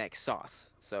that next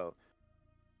sauce. So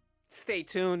stay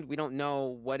tuned. We don't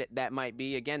know what that might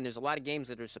be. Again, there's a lot of games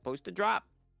that are supposed to drop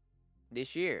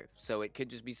this year, so it could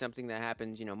just be something that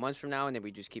happens, you know, months from now, and then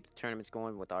we just keep the tournaments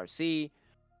going with RC,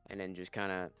 and then just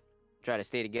kind of try to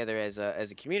stay together as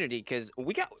a community, because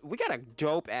we got a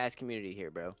dope ass community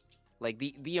here, bro. Like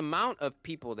the amount of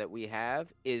people that we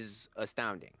have is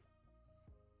astounding,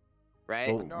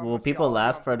 right? Will people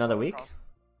last for another week?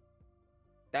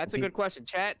 That's a good question.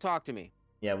 Chat, talk to me.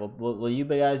 Yeah, will you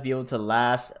guys be able to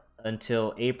last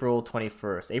until April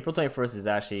 21st? April 21st is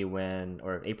actually when,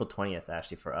 or April 20th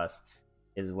actually for us,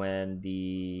 is when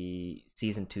the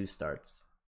season 2 starts.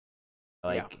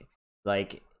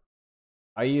 Like,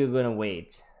 are you gonna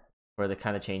wait for the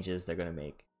kind of changes they're gonna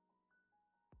make?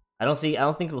 I don't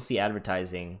think we'll see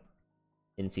advertising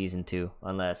in season 2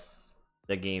 unless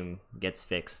the game gets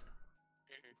fixed.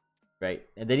 Right,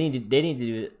 and they need to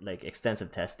do like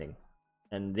extensive testing,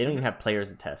 and they don't even have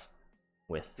players to test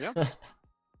with. Yeah. right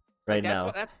like,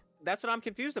 now. That's what I'm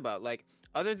confused about. Like,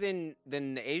 other than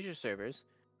the Asia servers,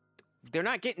 they're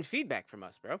not getting feedback from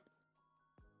us, bro.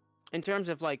 In terms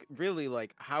of like really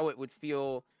like how it would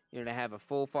feel, you know, to have a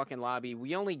full fucking lobby.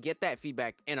 We only get that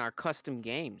feedback in our custom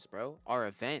games, bro. Our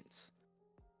events.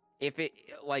 If it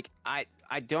like I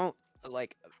don't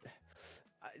like.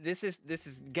 This is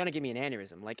gonna give me an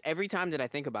aneurysm. Like, every time that I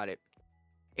think about it,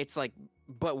 it's like,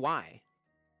 but why?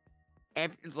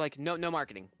 Like, no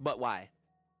marketing, but why?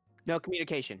 No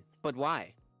communication, but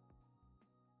why?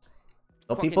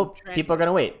 Well, people are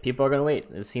gonna wait. People are gonna wait.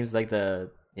 It seems like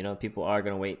people are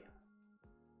gonna wait.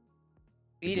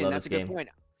 Eden, that's a good point.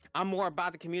 I'm more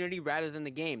about the community rather than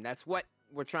the game. That's what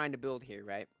we're trying to build here,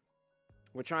 right?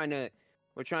 We're trying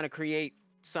to create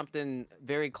something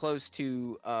very close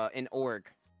to an org,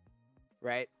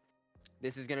 right?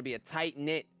 This is going to be a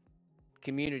tight-knit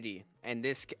community, and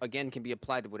this again can be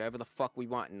applied to whatever the fuck we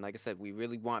want. And like I said, we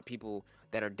really want people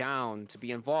that are down to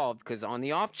be involved, because on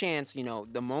the off chance, you know,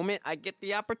 the moment I get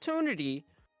the opportunity,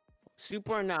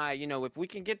 Super and I, you know, if we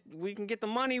can get the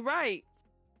money right,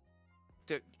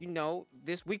 to, you know,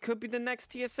 we could be the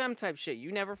next TSM type shit.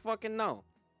 You never fucking know.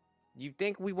 You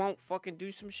think we won't fucking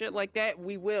do some shit like that?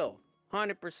 We will.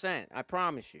 100%. I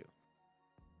promise you.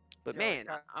 But man,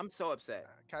 I'm so upset.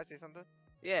 Can I say something?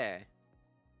 Yeah.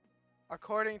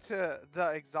 According to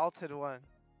the Exalted One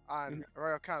on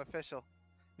Royal Count Official,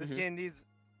 this game needs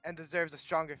and deserves a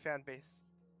stronger fan base.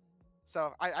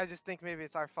 So I just think maybe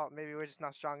it's our fault. Maybe we're just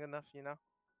not strong enough, you know?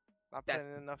 Not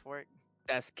putting in enough work.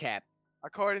 That's cap.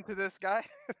 According to this guy.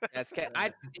 That's cap.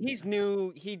 He's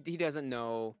new. He doesn't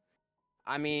know.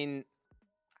 I mean,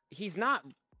 he's not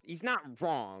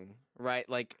wrong, right?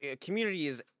 Like,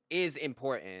 community is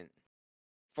important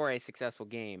for a successful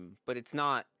game, but it's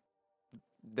not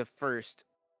the first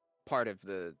part of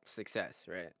the success,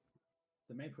 right?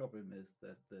 The main problem is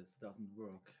that this doesn't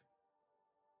work.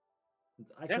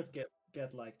 I could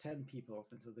get like 10 people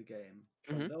into the game,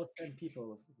 but those 10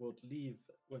 people would leave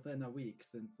within a week,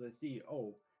 since they see,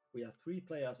 oh, we have 3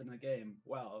 players in a game.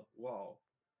 Well, wow,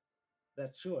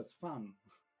 that sure is fun.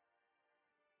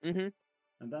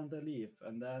 And then they leave,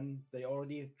 and then they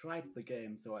already tried the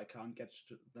game, so I can't get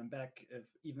them back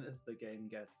even if the game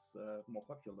gets more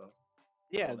popular.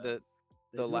 Yeah, they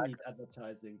need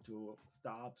advertising to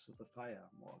start the fire,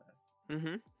 more or less.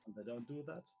 And they don't do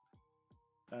that.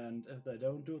 And if they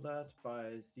don't do that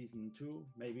by season 2,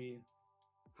 maybe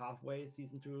halfway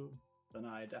season 2, then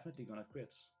I definitely gonna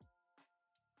quit.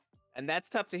 And that's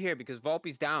tough to hear, because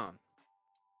Vulpie's down.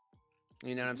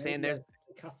 You know what I'm saying? There's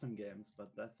custom games, but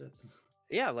that's it.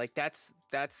 Yeah, like that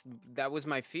was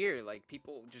my fear. Like,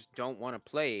 people just don't want to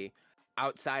play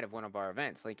outside of one of our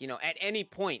events. Like, you know, at any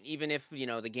point, even if, you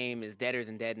know, the game is deader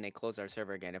than dead and they close our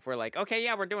server again, if we're like, okay,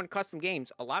 yeah, we're doing custom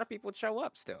games, a lot of people would show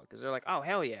up still, because they're like, oh,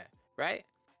 hell yeah, right?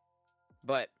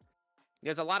 But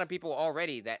there's a lot of people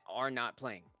already that are not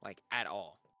playing, like, at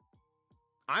all.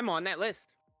 I'm on that list.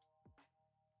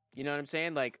 You know what I'm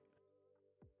saying? Like,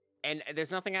 and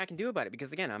there's nothing I can do about it,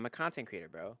 because again, I'm a content creator,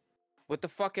 bro. What the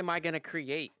fuck am I gonna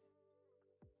create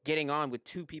getting on with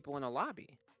 2 people in a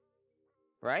lobby?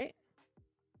 Right?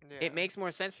 Yeah. It makes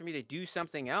more sense for me to do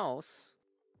something else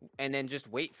and then just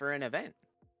wait for an event.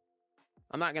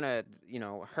 I'm not gonna,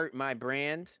 hurt my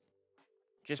brand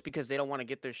just because they don't want to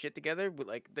get their shit together. But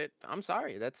like that, I'm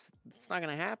sorry, that's not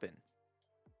gonna happen.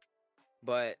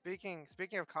 But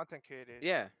speaking of content creators,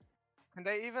 yeah, can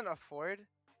they even afford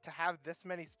to have this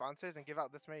many sponsors and give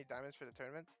out this many diamonds for the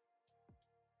tournaments?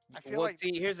 I feel well, like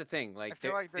see, here's the thing. Like,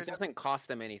 it just... doesn't cost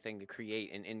them anything to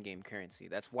create an in-game currency.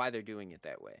 That's why they're doing it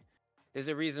that way. There's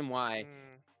a reason why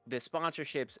the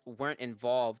sponsorships weren't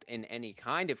involved in any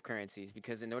kind of currencies,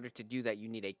 because in order to do that, you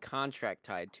need a contract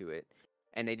tied to it,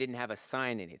 and they didn't have a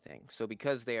sign anything. So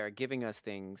because they are giving us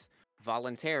things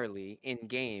voluntarily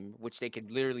in-game, which they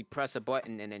could literally press a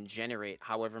button and then generate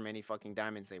however many fucking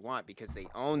diamonds they want because they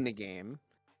own the game,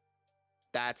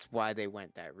 that's why they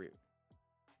went that route.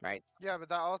 Right? Yeah, but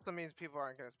that also means people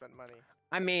aren't gonna spend money.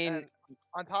 I mean, and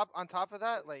on top of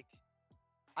that, like,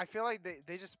 I feel like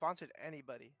they just sponsored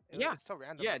anybody. It's so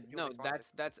random. Yeah, no,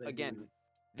 that's again,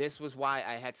 this was why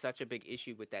I had such a big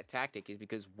issue with that tactic, is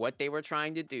because what they were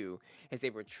trying to do is they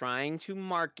were trying to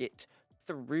market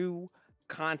through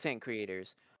content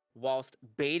creators whilst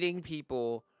baiting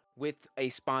people with a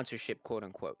sponsorship, quote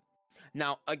unquote.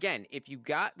 Now, again, if you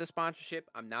got the sponsorship,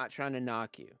 I'm not trying to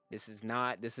knock you. This is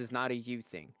not a you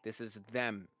thing. This is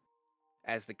them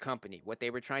as the company. What they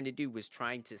were trying to do was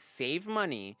trying to save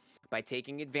money by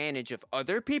taking advantage of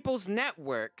other people's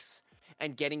networks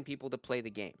and getting people to play the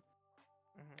game.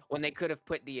 When they could have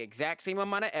put the exact same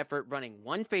amount of effort running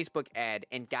one Facebook ad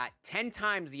and got 10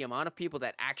 times the amount of people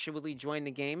that actually joined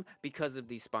the game because of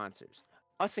these sponsors,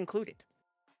 us included.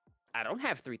 I don't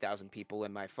have 3,000 people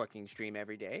in my fucking stream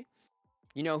every day.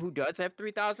 You know who does have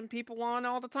 3,000 people on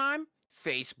all the time?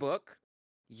 Facebook,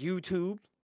 YouTube,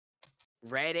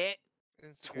 Reddit,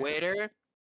 Twitter,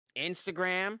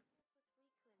 Instagram.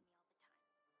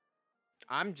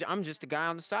 I'm just a guy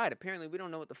on the side. Apparently, we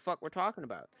don't know what the fuck we're talking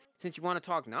about. Since you want to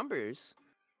talk numbers,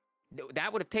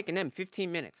 that would have taken them 15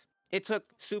 minutes. It took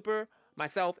Super,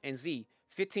 myself, and Z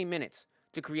 15 minutes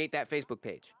to create that Facebook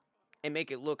page and make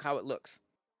it look how it looks.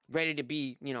 Ready to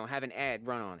be, have an ad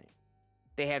run on it.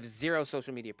 They have zero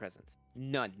social media presence.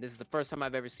 None. This is the first time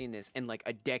I've ever seen this in like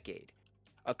a decade.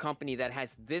 A company that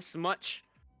has this much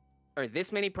or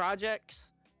this many projects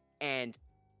and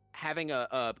having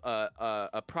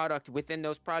a product within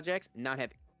those projects not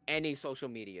have any social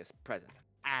media presence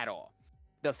at all.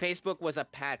 The Facebook was a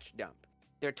patch dump.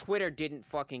 Their Twitter didn't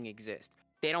fucking exist.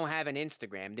 They don't have an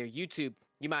Instagram. Their YouTube,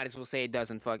 you might as well say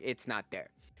it's not there.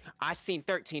 I've seen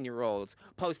 13-year-olds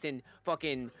posting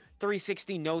fucking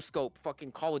 360 no-scope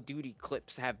fucking Call of Duty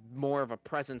clips have more of a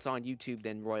presence on YouTube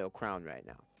than Royal Crown right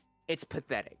now. It's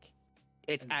pathetic.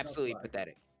 It's absolutely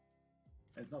pathetic.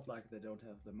 It's not like they don't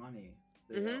have the money.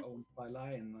 They are owned by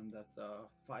Lion, and that's a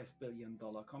 $5 billion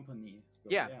company. So,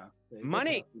 yeah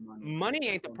money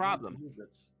ain't the problem.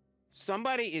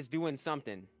 Somebody is doing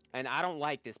something, and I don't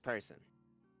like this person.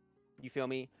 You feel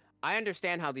me? I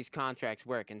understand how these contracts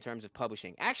work in terms of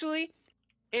publishing. Actually,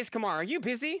 Izkimar, are you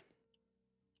busy?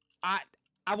 I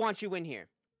want you in here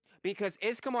because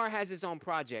Izkimar has his own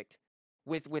project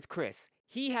with Chris.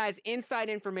 He has inside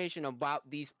information about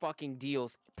these fucking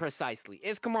deals precisely.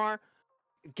 Izkimar,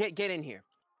 get in here.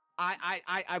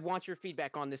 I want your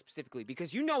feedback on this specifically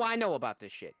because I know about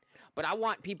this shit, but I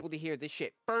want people to hear this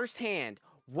shit firsthand.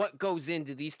 What goes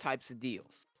into these types of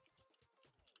deals?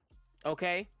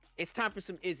 Okay, it's time for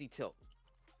some Izzy tilt.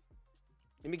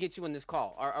 Let me get you in this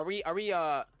call. Are we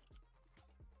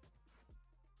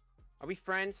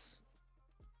friends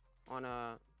on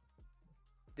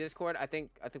Discord? I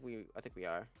think we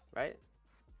are, right?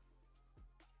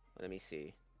 Let me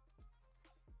see.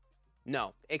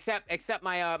 No, except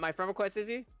my friend request,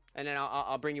 Izzy, and then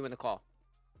I'll bring you in the call.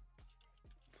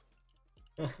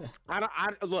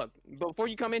 Look, before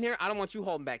you come in here, I don't want you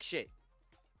holding back shit.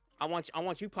 I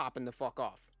want you popping the fuck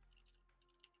off.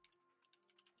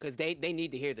 Cause they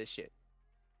need to hear this shit.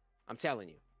 I'm telling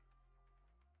you.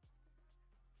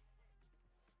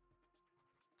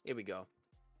 Here we go.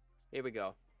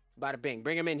 Bada bing.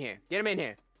 Bring him in here. Get him in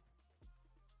here.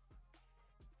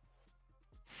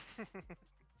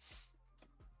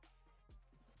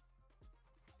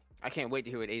 I can't wait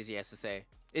to hear what Izzy has to say.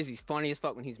 Izzy's funny as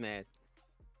fuck when he's mad.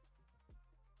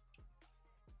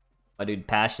 My dude,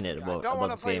 passionate about this game. I don't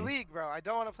want to play League, bro. I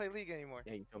don't want to play League anymore.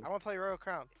 Yeah, I want to play Royal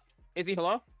Crown. Izzy,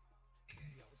 hello?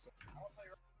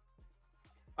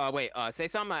 Wait, say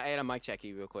something. I had a mic check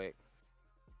you real quick.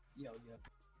 Yo.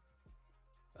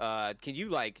 Can you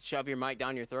like shove your mic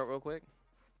down your throat real quick?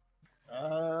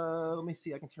 Let me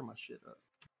see. I can turn my shit up.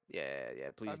 Yeah,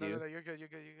 please do. No, you're good.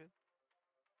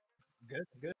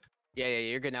 Good. Yeah,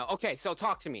 you're good now. Okay, so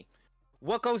talk to me.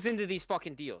 What goes into these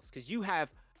fucking deals? Because you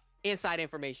have inside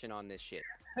information on this shit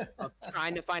of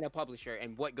trying to find a publisher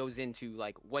and what goes into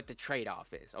like what the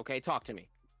trade-off is. Okay, talk to me.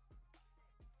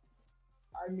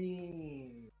 I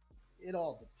mean, it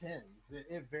all depends.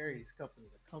 It varies company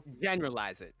to company.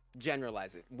 Generalize it.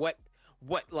 Generalize it. What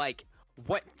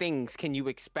things can you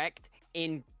expect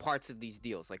in parts of these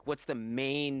deals? Like, what's the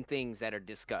main things that are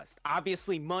discussed?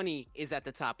 Obviously, money is at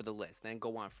the top of the list. Then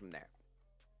go on from there.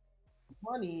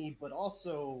 Money, but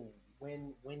also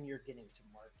when you're getting to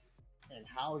market and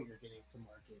how you're getting to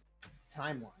market.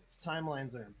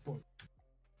 Timelines are important.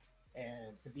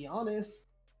 And to be honest,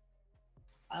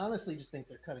 I honestly just think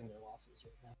they're cutting their losses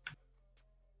right now.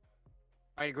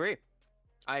 I agree.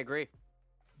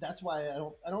 That's why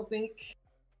I don't think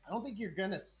you're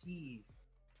gonna see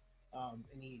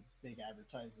any big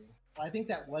advertising. I think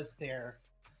that was their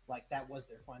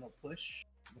final push,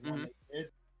 the one they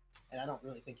did, and I don't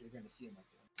really think you're gonna see them again.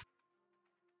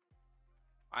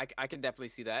 I can definitely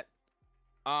see that.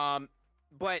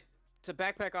 But to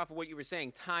backpack off of what you were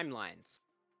saying, timelines.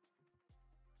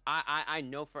 I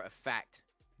know for a fact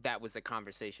that was a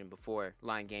conversation before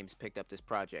Lion Games picked up this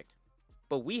project,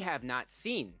 but we have not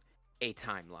seen a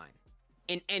timeline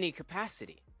in any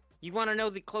capacity. You want to know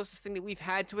the closest thing that we've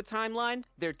had to a timeline?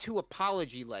 They're 2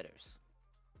 apology letters.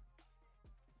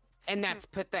 And that's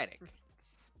pathetic.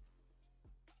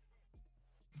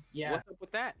 Yeah. What's up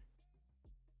with that?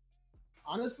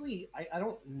 Honestly, I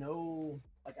don't know.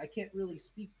 Like, I can't really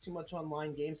speak too much on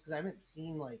Lion Games because I haven't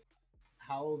seen like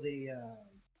how they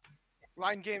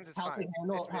Lion Games is how fine.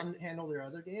 they handle their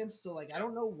other games. So like, I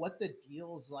don't know what the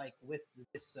deal's like with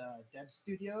this dev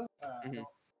studio.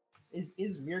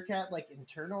 Is Meerkat like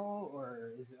internal,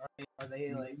 or are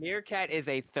they like? Meerkat is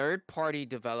a third-party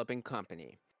developing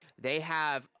company. They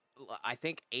have, I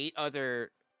think, 8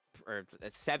 other or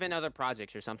 7 other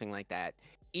projects or something like that.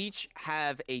 Each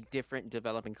have a different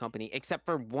developing company, except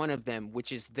for one of them,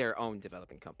 which is their own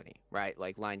developing company, right?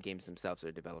 Like Lion Games themselves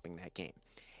are developing that game.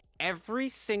 Every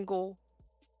single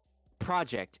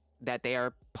project that they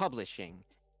are publishing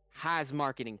has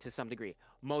marketing to some degree.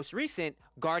 Most recent,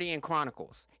 Guardian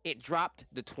Chronicles. It dropped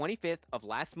the 25th of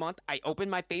last month. I opened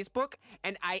my Facebook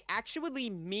and I actually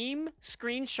meme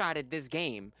screenshotted this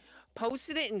game,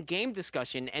 posted it in game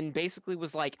discussion, and basically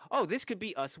was like, oh, this could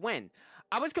be us when.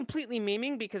 I was completely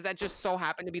memeing because that just so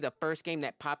happened to be the first game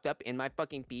that popped up in my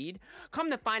fucking feed. Come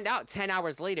to find out 10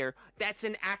 hours later, that's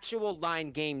an actual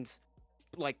Lion Games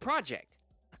like project.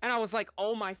 And I was like,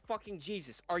 oh my fucking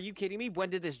Jesus, are you kidding me? When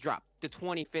did this drop? The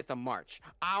 25th of March.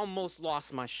 I almost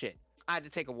lost my shit. I had to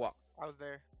take a walk. I was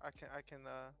there. I can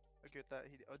agree with that.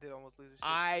 He did almost lose his shit.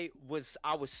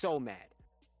 I was so mad.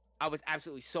 I was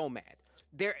absolutely so mad.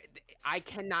 I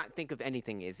cannot think of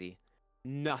anything, Izzy.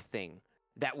 Nothing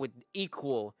that would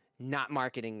equal not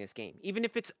marketing this game. Even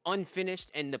if it's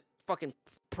unfinished and the fucking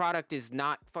product is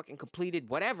not fucking completed,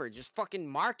 whatever, just fucking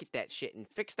market that shit and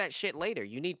fix that shit later.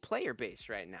 You need player base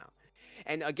right now.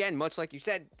 And again, much like you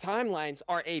said, timelines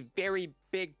are a very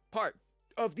big part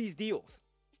of these deals.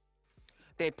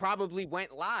 They probably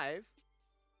went live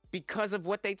because of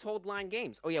what they told Lion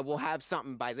Games. Oh yeah, we'll have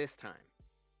something by this time,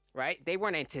 right? They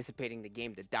weren't anticipating the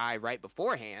game to die right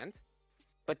beforehand,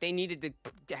 but they needed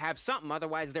to have something,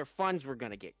 otherwise their funds were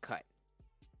gonna get cut.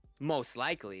 Most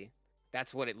likely.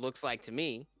 That's what it looks like to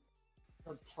me.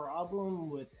 The problem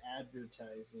with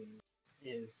advertising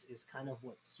is kind of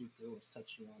what Super was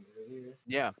touching on earlier.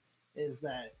 Yeah. Is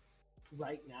that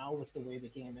right now with the way the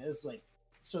game is, like,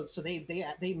 so they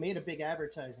made a big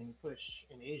advertising push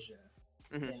in Asia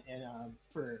and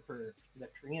for the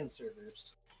Korean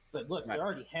servers. But look, they're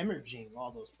already hemorrhaging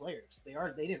all those players. They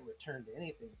didn't return to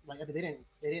anything. Like, I mean,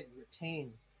 they didn't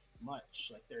retain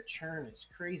much. Like, their churn is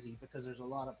crazy because there's a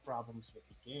lot of problems with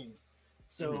the game.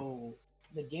 So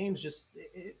the game's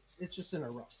it's just in a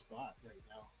rough spot right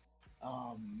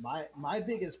now. My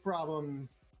biggest problem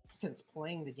since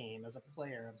playing the game as a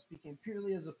player, I'm speaking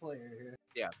purely as a player here.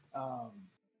 Yeah.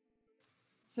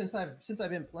 Since I've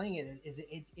been playing it,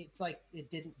 it's like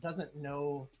it didn't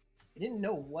know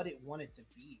what it wanted to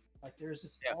be. Like, there's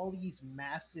just all these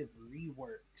massive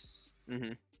reworks,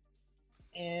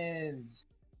 and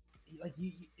like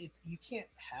you can't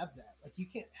have that. Like, you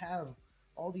can't have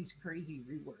all these crazy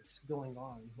reworks going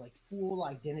on, like full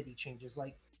identity changes.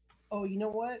 Like, oh, you know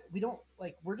what?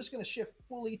 We're just gonna shift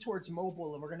fully towards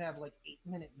mobile, and we're gonna have like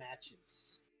 8-minute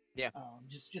matches. Yeah.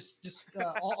 Just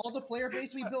all the player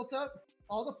base we built up.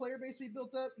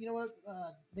 You know what?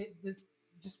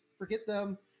 Just forget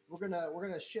them. We're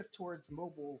gonna shift towards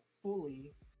mobile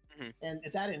fully, and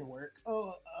if that didn't work,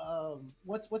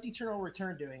 what's Eternal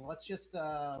Return doing? Let's just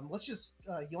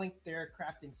yoink their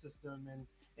crafting system and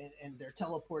and their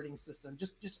teleporting system,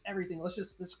 just everything. Let's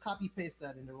just copy paste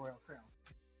that into Royal Crown.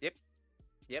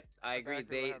 Yep, I agree.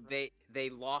 They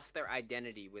lost their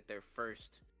identity with their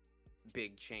first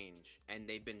big change, and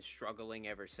they've been struggling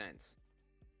ever since.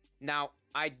 Now,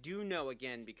 I do know,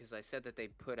 again, because I said that they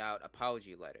put out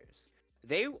apology letters,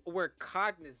 they were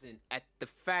cognizant at the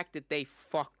fact that they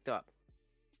fucked up.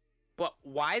 But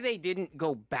why they didn't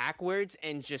go backwards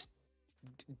and just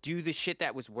do the shit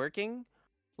that was working?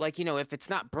 Like, you know, if it's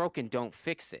not broken, don't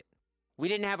fix it. We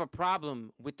didn't have a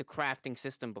problem with the crafting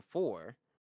system before.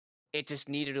 It just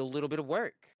needed a little bit of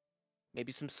work.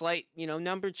 Maybe some slight, you know,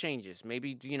 number changes.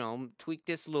 Maybe, you know, tweak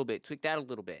this a little bit, tweak that a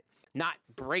little bit. Not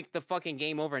break the fucking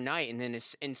game overnight, and then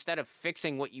instead of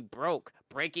fixing what you broke,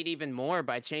 break it even more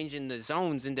by changing the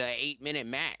zones into an 8-minute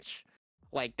match.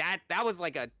 Like, that was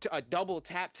like a double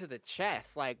tap to the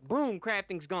chest. Like, boom,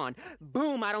 crafting's gone.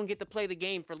 Boom, I don't get to play the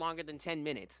game for longer than 10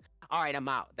 minutes. All right, I'm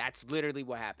out. That's literally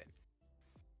what happened.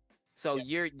 So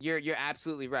yes. You're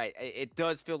absolutely right. It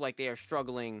does feel like they are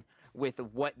struggling with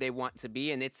what they want to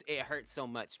be, and it hurts so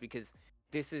much because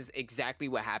this is exactly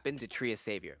what happened to Tree of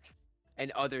Savior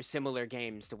and other similar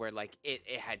games, to where like it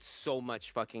had so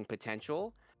much fucking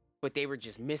potential, but they were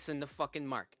just missing the fucking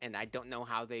mark, and I don't know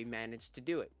how they managed to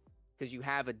do it, because you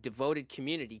have a devoted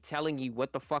community telling you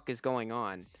what the fuck is going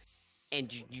on,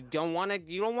 and you don't want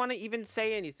to even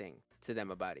say anything to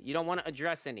them about it. You don't want to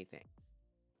address anything.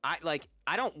 I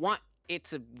don't want it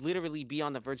to literally be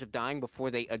on the verge of dying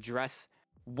before they address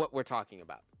what we're talking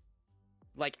about,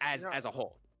 like as a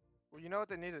whole. Well, you know what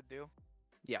they need to do?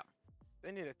 Yeah.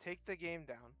 They need to take the game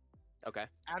down. Okay.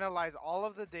 Analyze all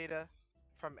of the data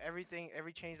from every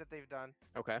change that they've done.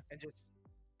 Okay. And just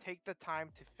take the time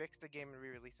to fix the game and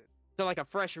re-release it. So like a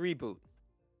fresh reboot.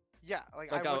 Yeah,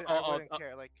 like I wouldn't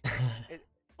care. Like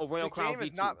Royal Crown game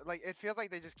is not like, it feels like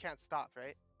they just can't stop,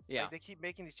 right? Yeah. Like, they keep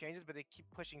making these changes, but they keep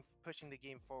pushing the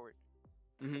game forward.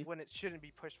 Mm-hmm. When it shouldn't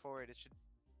be pushed forward, it should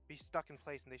be stuck in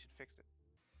place, and they should fix it.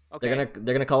 Okay.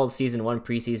 They're gonna call it Season 1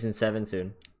 Preseason 7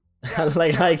 soon. Yeah,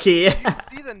 like high key. Do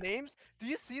you see the names? Do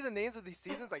you see the names of these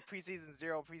seasons? Like Preseason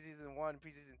 0, Preseason 1,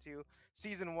 Preseason 2,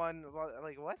 Season 1.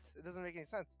 Like what? It doesn't make any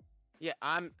sense. Yeah,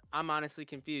 I'm honestly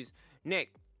confused.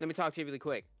 Nick, let me talk to you really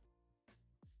quick.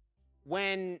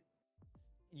 When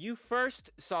you first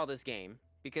saw this game,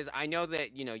 because I know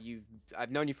that, you know,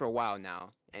 I've known you for a while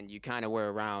now, and you kind of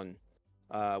were around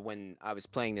when I was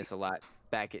playing this a lot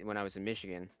back when I was in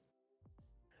Michigan,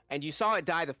 and you saw it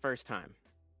die the first time.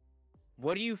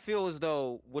 What do you feel as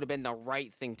though would have been the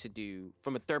right thing to do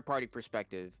from a third-party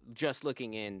perspective, just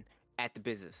looking in at the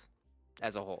business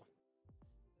as a whole?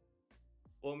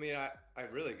 Well, I mean, I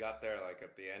really got there like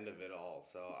at the end of it all,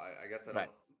 so I guess I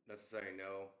don't necessarily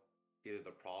know either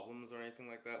the problems or anything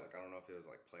like that. Like, I don't know if it was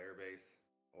like player base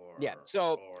or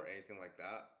anything like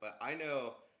that. But I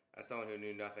know, as someone who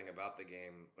knew nothing about the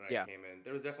game when I came in,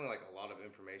 there was definitely like a lot of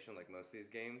information, like most of these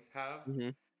games have.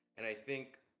 Mm-hmm. And I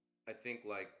think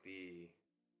like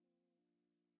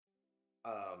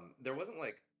there wasn't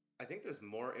like, I think there's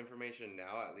more information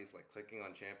now, at least like clicking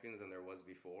on champions, than there was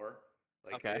before.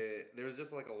 Like, there was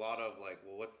just like a lot of like,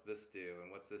 well, what's this do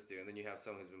and what's this do, and then you have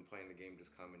someone who's been playing the game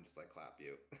just come and just like clap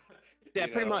you, yeah,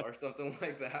 pretty much, or something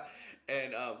like that,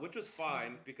 and which was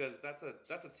fine, because that's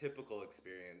a typical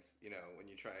experience, you know, when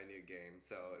you try a new game.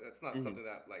 So that's not something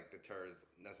that like deters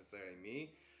necessarily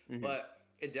me, but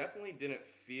it definitely didn't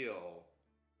feel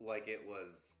like it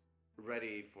was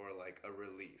ready for like a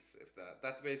release. If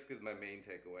that's basically my main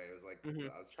takeaway. It was like,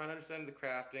 I was trying to understand the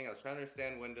crafting, I was trying to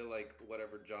understand when to like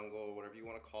whatever jungle, whatever you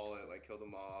want to call it, like kill the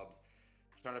mobs,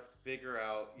 trying to figure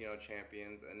out, you know,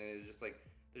 champions, and then it's just like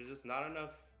there's just not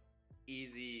enough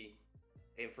easy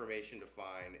information to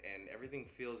find, and everything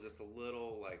feels just a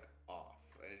little like off,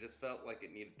 and it just felt like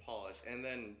it needed polish. And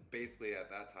then basically at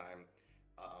that time,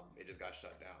 it just got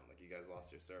shut down. Like, you guys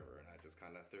lost your server, and I just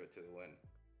kind of threw it to the wind.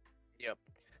 Yep.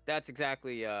 That's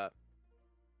exactly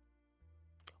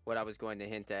what I was going to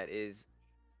hint at. Is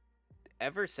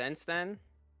ever since then,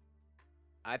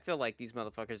 I feel like these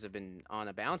motherfuckers have been on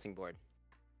a bouncing board.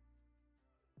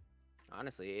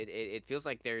 Honestly, it feels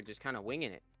like they're just kind of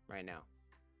winging it right now.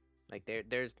 Like,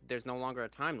 there's no longer a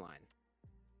timeline.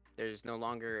 There's no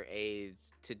longer a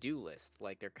to-do list.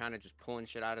 Like, they're kind of just pulling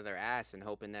shit out of their ass and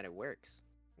hoping that it works.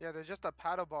 Yeah, there's just a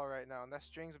paddle ball right now, and that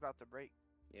string's about to break.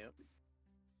 Yep.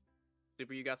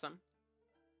 Super, you got something?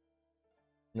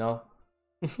 No.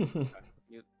 I'm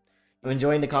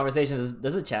enjoying the conversation.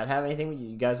 Does the chat have anything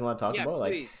you guys want to talk about?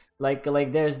 Please. Like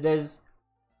there's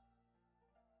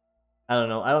I don't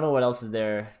know what else is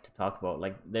there to talk about.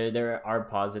 Like, there are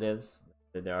positives.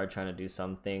 They are trying to do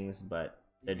some things, but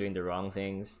they're doing the wrong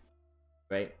things,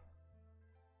 right?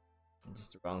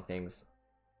 Just the wrong things.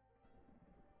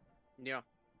 Yeah.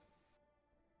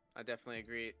 I definitely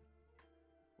agree.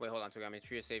 Wait, hold on. So I mean,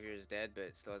 Trio Savior is dead,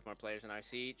 but still has more players than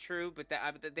RC. True, but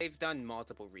they've done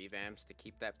multiple revamps to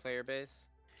keep that player base.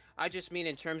 I just mean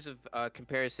in terms of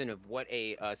comparison of what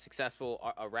a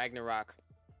successful Ragnarok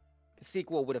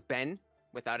sequel would have been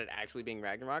without it actually being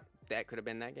Ragnarok. That could have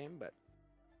been that game, but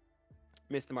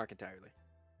missed the mark entirely.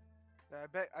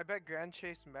 I bet Grand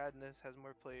Chase Madness has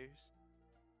more players.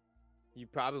 You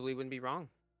probably wouldn't be wrong.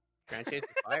 Grand Chase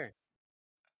is fire.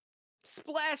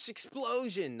 Splash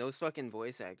Explosion! Those fucking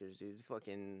voice actors, dude.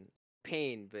 Fucking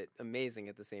pain, but amazing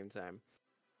at the same time.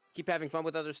 Keep having fun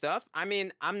with other stuff. I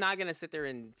mean, I'm not gonna sit there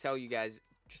and tell you guys,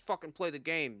 just fucking play the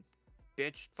game,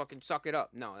 bitch. Fucking suck it up.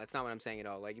 No, that's not what I'm saying at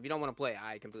all. Like, if you don't want to play,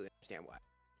 I completely understand why,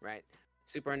 right?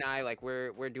 Super and I, like,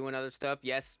 we're doing other stuff.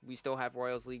 Yes, we still have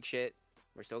Royals League shit.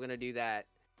 We're still gonna do that,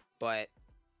 but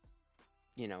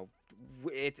you know,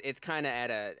 it's kind of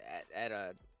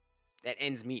at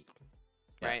ends meet,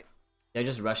 right? They're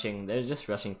just rushing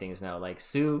things now. Like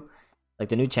Sue, like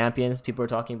the new champions people are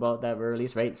talking about that were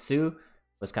released, right? Sue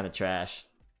was kind of trash.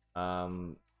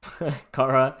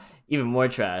 Kara even more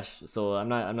trash. So I'm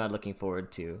not looking forward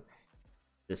to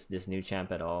this new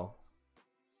champ at all.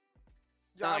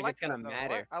 Yeah, Not I like like it's gonna that, though.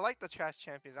 matter. I like the trash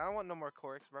champions. I don't want no more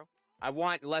Corks, bro. I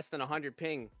want less than 100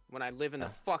 ping when I live in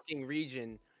the fucking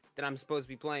region that I'm supposed to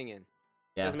be playing in.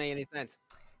 Yeah. Doesn't make any sense.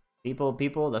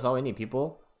 People, that's all we need.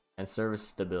 People and service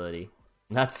stability.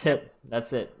 That's it.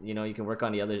 You know, you can work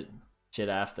on the other shit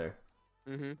after.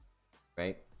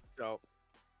 Right? So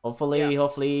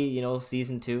hopefully, you know,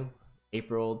 season 2,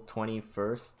 April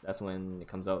 21st, that's when it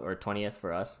comes out, or 20th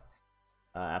for us.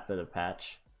 After the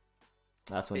patch.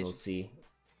 That's when we'll see.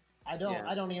 I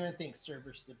don't even think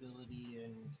server stability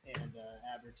and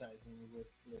advertising would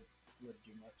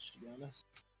do much, to be honest.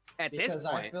 This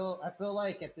point, I feel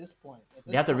like at this point,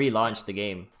 they have to relaunch the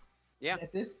game. Yeah.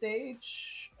 At this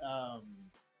stage,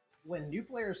 when new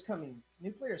players coming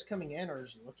in or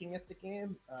just looking at the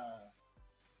game,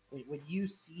 when you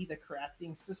see the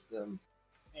crafting system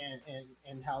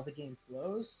and how the game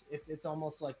flows, it's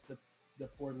almost like the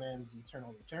poor man's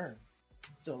Eternal Return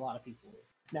to a lot of people.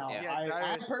 Now,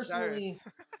 I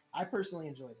personally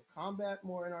enjoy the combat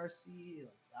more in RC.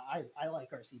 I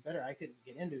like RC better. I couldn't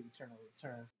get into Eternal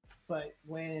Return, but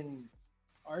when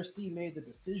RC made the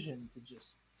decision to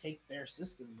just take their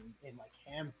system and like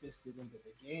ham-fisted into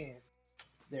the game,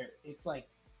 it's like,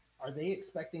 are they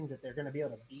expecting that they're going to be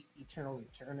able to beat Eternal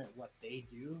Return at what they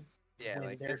do? Yeah, when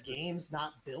like their game's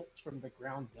not built from the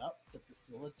ground up to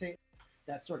facilitate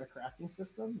that sort of crafting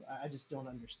system. I just don't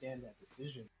understand that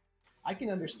decision. I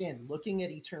can understand looking at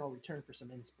Eternal Return for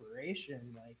some inspiration,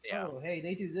 like, oh, hey,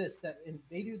 they do this, that, and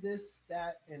they do this,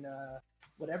 that, and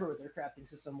whatever with their crafting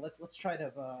system. Let's try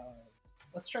to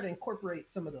incorporate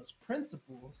some of those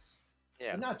principles.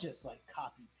 Yeah. But not just like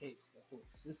copy paste the whole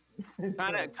system.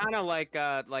 kind of like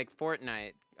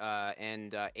Fortnite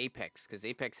and Apex, because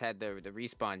Apex had the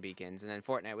respawn beacons, and then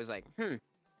Fortnite was like,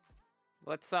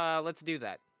 let's do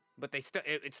that. But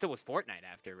it still was Fortnite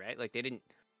after, right? Like they didn't.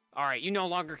 All right, you no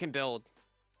longer can build.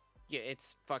 Yeah,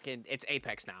 it's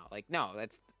Apex now. Like no,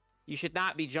 you should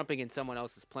not be jumping in someone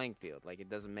else's playing field. Like it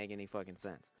doesn't make any fucking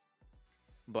sense.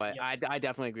 But I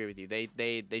definitely agree with you.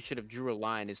 They should have drew a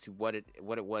line as to what it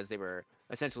was they were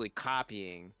essentially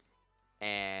copying,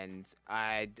 and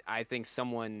I think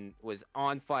someone was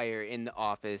on fire in the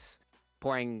office,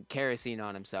 pouring kerosene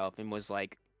on himself, and was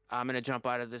like, "I'm gonna jump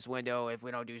out of this window if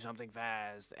we don't do something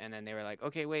fast." And then they were like,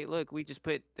 "Okay, wait, look, we just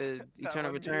put the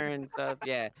Eternal Return stuff."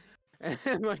 Yeah.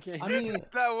 Okay.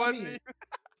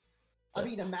 I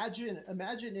mean, imagine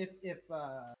if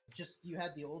just you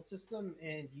had the old system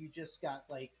and you just got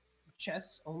like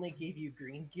chess only gave you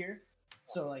green gear.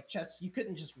 So like chess, you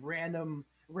couldn't just random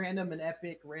an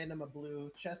epic, random a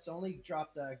blue. Chess only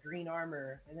dropped green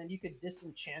armor, and then you could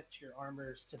disenchant your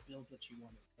armors to build what you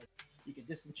wanted. Like, you could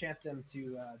disenchant them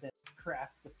to then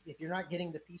craft. If you're not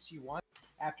getting the piece you want,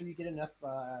 after you get enough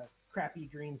crappy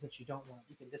greens that you don't want,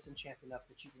 you can disenchant enough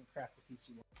that you can craft the piece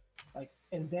you want. Like,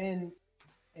 and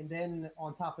then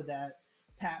on top of that,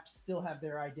 Paps still have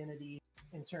their identity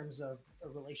in terms of a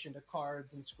relation to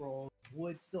cards and scrolls.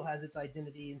 Wood still has its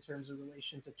identity in terms of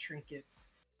relation to trinkets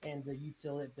and the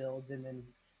util it builds, and then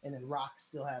rocks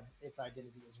still have its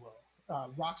identity as well.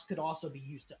 Rocks could also be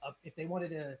used to if they wanted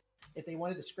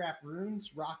to scrap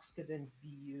runes. Rocks could then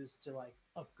be used to like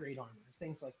upgrade armor,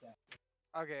 things like that.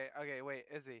 Okay, wait,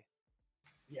 Izzy.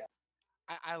 Yeah,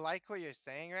 I like what you're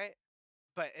saying, right?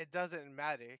 But it doesn't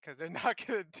matter because they're not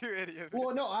gonna do any of it.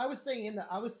 Well, no, I was saying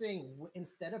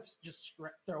instead of just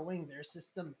throwing their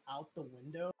system out the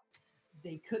window,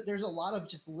 There's a lot of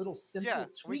just little simple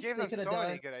tweaks they could have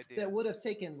done that would have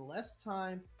taken less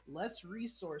time, less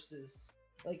resources.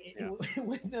 Like it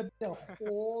wouldn't have been a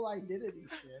whole identity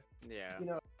shift. Yeah. You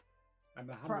know,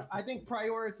 I think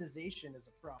prioritization is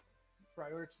a problem.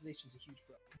 Prioritization is a huge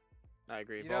problem. I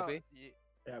agree. Vulpie?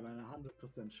 Yeah, I'm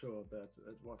 100% sure that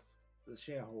it was the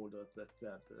shareholders that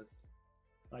said this.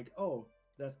 Like, oh,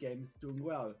 that game is doing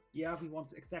well. Yeah, we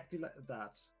want exactly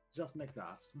that. Just make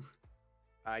that.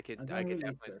 I could definitely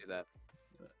see that.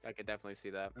 I could definitely see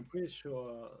that. I'm pretty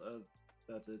sure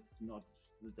that it's not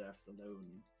the devs alone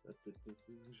that did this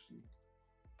decision.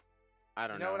 I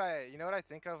don't know. You know what I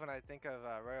think of when I think of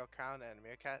Royal Crown and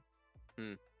Meerkat?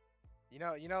 You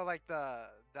know, like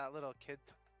that little kid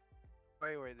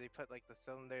toy where they put like the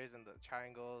cylinders and the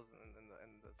triangles and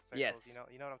the circles. Yes.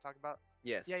 You know what I'm talking about?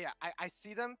 Yes. Yeah. I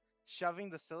see them shoving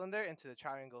the cylinder into the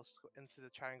triangle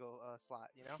slot.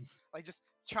 You know, like just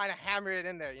trying to hammer it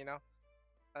in there. You know,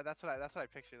 that's what I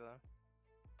picture though.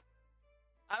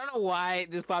 I don't know why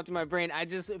this popped in my brain. I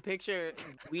just picture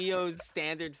Leo's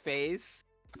standard face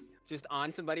just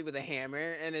on somebody with a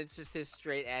hammer, and it's just his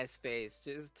straight ass face.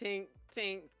 Just tink,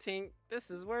 tink, tink.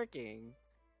 This is working.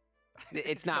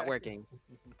 It's not working.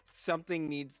 Something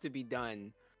needs to be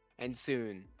done, and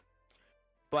soon.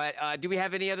 But do we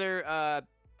have any other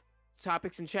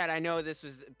topics in chat? I know this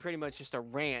was pretty much just a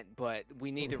rant, but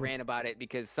we need to rant about it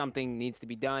because something needs to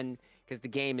be done because the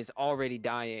game is already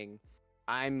dying.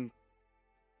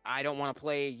 I don't want to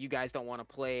play. You guys don't want to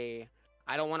play.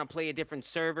 I don't want to play a different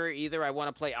server either. I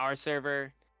want to play our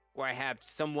server where I have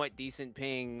somewhat decent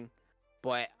ping,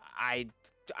 but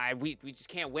we just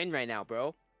can't win right now,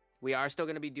 bro. We are still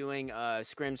going to be doing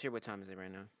scrims here. What time is it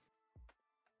right now?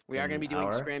 We are going to be doing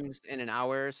scrims in an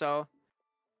hour or so.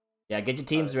 Yeah, get your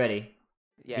teams ready.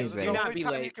 Yeah, teams ready. Do not be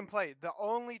late. You can play. The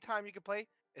only time you can play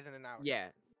is in an hour.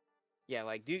 Yeah,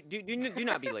 like do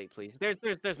not be late, please.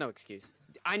 There's no excuse.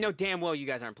 I know damn well you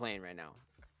guys aren't playing right now.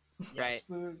 Right?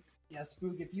 Spook.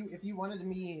 If you wanted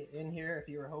me in here,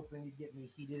 if you were hoping you'd get me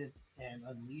heated and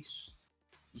unleashed,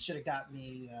 you should have got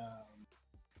me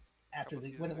after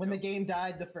when the game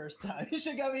died the first time. You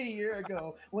should have got me a year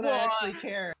ago when I actually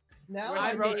cared. Now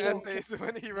I wrote essays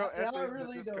when he wrote essays. Now I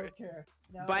really don't care.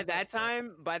 By that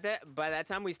time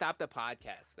we stopped the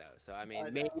podcast though. So I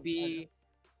mean maybe.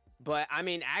 But I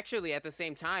mean, actually, at the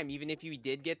same time, even if you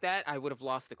did get that, I would have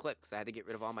lost the clip because I had to get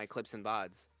rid of all my clips and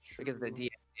VODs because of the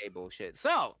DMCA bullshit.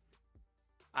 So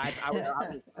I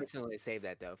would personally save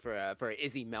that though for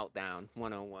Izzy Meltdown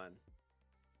 101.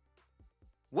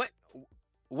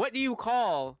 What do you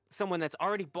call someone that's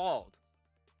already bald?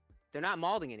 They're not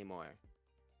balding anymore,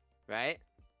 right?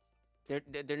 There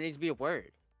needs to be a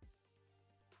word.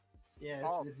 Yeah,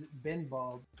 it's been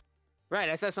bald. Right,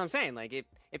 that's what I'm saying. Like,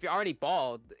 if you're already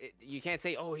bald, you can't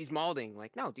say, "Oh, he's balding."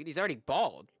 Like, no, dude, he's already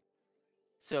bald.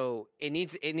 So it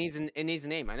needs a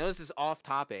name. I know this is off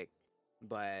topic,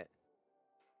 but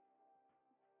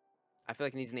I feel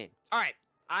like it needs a name. All right,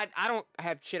 I don't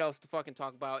have shit else to fucking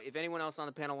talk about. If anyone else on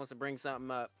the panel wants to bring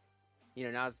something up,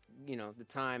 now's the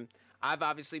time. I've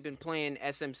obviously been playing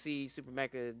SMC Super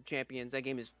Mecha Champions. That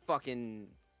game is fucking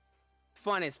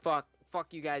fun as fuck.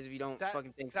 Fuck you guys if you don't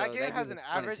fucking think so. That game has an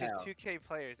average of 2K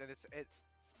players, and it's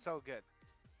so good.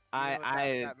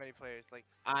 That many players, like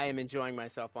I am enjoying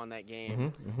myself on that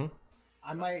game.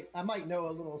 I might know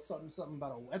a little something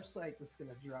about a website that's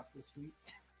gonna drop this week.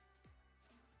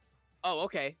 Oh,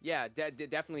 okay, yeah,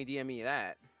 definitely DM me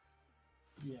that.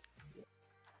 Yeah.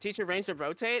 Teacher range to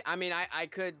rotate. I mean, I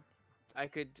could.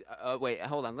 Wait,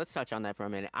 hold on. Let's touch on that for a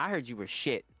minute. I heard you were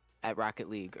shit at Rocket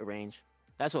League arrange.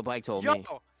 That's what Blake told me.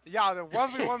 Yo, the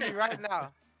 1v1 me right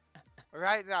now.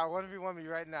 Right now, 1v1 me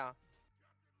right now.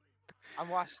 I'm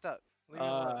washed up.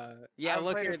 Yeah, I've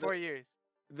played it 4 years.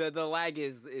 The lag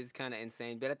is kind of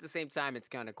insane, but at the same time, it's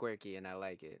kind of quirky, and I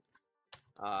like it.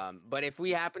 But if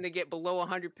we happen to get below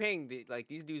 100 ping,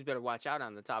 these dudes better watch out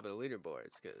on the top of the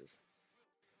leaderboards, because.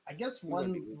 I guess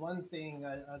one thing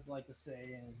I'd like to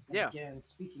say, and again,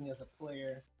 speaking as a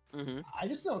player. I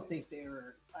just don't think they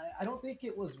were. I don't think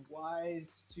it was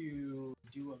wise to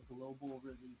do a global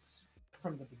release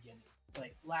from the beginning,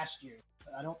 like last year.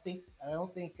 I think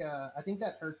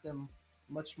that hurt them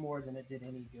much more than it did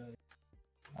any good.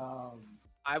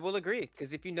 I will agree,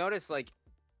 because if you notice, like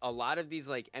a lot of these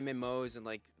like MMOs and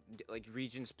like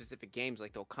region specific games,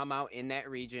 like they'll come out in that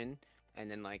region, and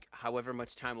then like however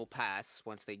much time will pass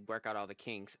once they work out all the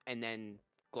kinks, and then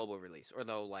global release, or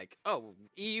they'll like, oh,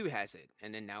 EU has it,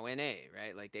 and then now NA,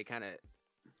 right? Like they kind of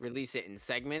release it in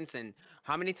segments. And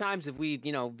how many times have we,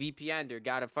 VPN'd or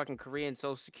got a fucking Korean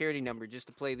social security number just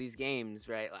to play these games,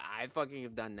 right? Like, I fucking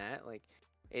have done that. Like,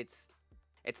 it's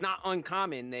It's not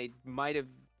uncommon. They might have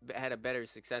had a better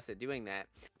success at doing that.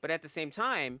 But at the same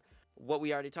time, what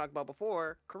we already talked about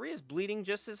before, Korea's bleeding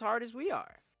just as hard as we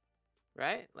are.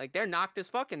 Right? Like, they're knocked as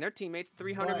fuck, and their teammates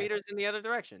 300 meters in the other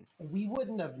direction. We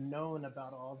wouldn't have known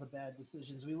about all the bad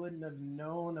decisions. We wouldn't have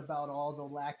known about all the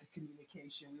lack of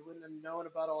communication. We wouldn't have known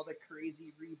about all the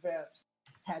crazy revamps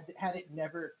had it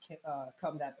never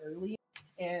come that early.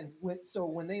 And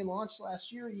when they launched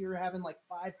last year, you were having like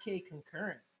 5K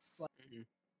concurrents. Like,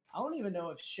 I don't even know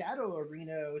if Shadow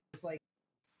Arena is like,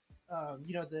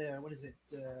 what is it?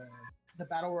 The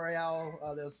battle royale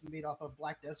that was made off of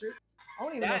Black Desert. I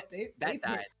don't even know if they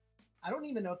died. I don't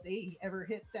even know if they ever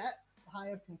hit that high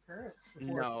of concurrence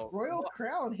before. No. Royal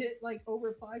Crown hit like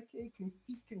over 5K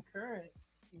peak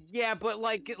concurrence. Yeah, but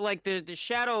like the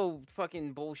Shadow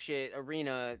fucking bullshit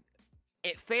arena,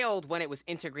 it failed when it was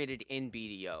integrated in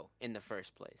BDO in the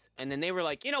first place. And then they were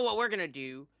like, you know what we're gonna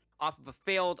do off of a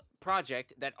failed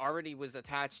project that already was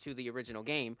attached to the original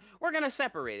game, we're gonna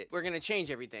separate it. We're gonna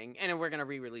change everything, and then we're gonna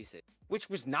re-release it. Which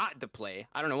was not the play.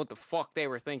 I don't know what the fuck they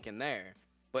were thinking there.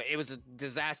 But it was a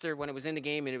disaster when it was in the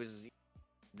game, and it was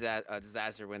a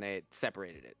disaster when they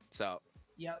separated it. So,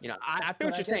 yeah, you know, I feel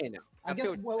what you're saying now. I guess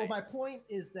my point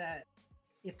is that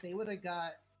if they would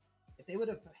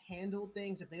have handled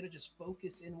things, if they would have just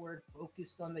focused inward,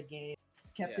 focused on the game,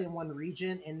 kept it in one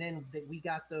region, and then we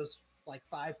got those like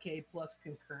 5K plus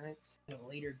concurrents at a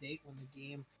later date when the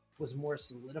game was more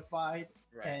solidified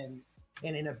and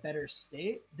in a better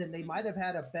state, then they might have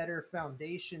had a better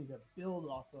foundation to build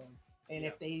off of. And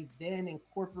if they then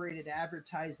incorporated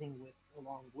advertising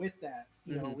along with that,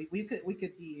 you know, we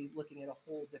could be looking at a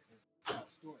whole different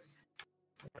story.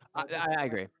 I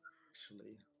agree.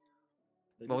 Actually,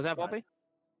 what was that, Vulpie?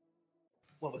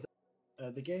 What was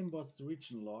it? The game was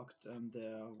region locked, and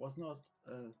there was not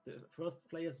the first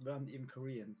players weren't even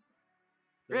Koreans.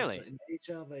 Really? In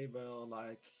Asia, they were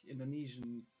like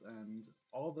Indonesians and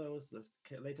all those that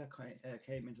later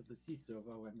came into the C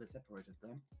server when they separated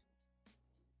them.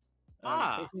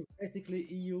 Basically,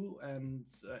 EU and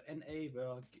NA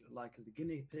were like the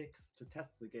guinea pigs to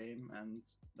test the game, and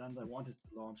then they wanted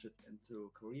to launch it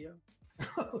into Korea.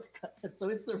 Oh God! So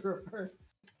it's the reverse.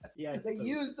 Yeah, they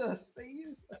used us. They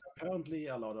used us. Apparently,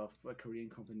 a lot of Korean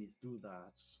companies do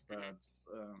that, but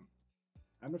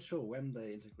I'm not sure when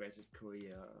they integrated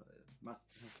Korea. It must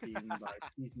have been like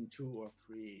season 2 or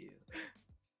 3.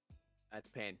 That's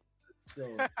pain. It's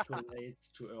still too late,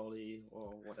 too early,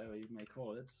 or whatever you may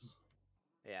call it.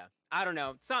 Yeah, I don't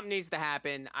know. Something needs to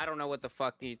happen. I don't know what the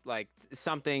fuck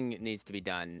something needs to be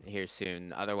done here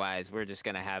soon. Otherwise, we're just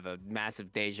gonna have a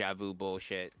massive deja vu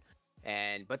bullshit.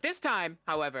 But this time,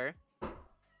 however,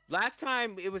 last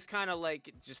time it was kind of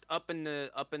like just up in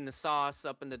the sauce,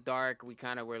 up in the dark. We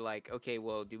kind of were like, okay,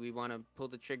 well, do we want to pull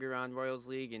the trigger on Royals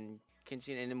League and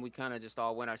continue? And then we kind of just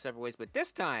all went our separate ways. But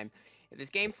this time, if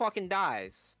this game fucking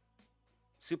dies,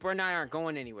 Super and I aren't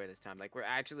going anywhere this time. Like, we're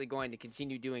actually going to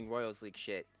continue doing Royals League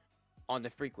shit on the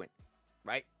frequent,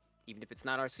 right? Even if it's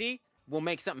not RC, we'll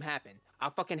make something happen. I'll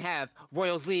fucking have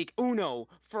Royals League Uno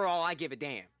for all I give a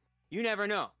damn. You never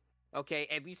know. Okay,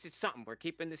 at least it's something. We're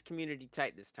keeping this community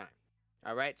tight this time.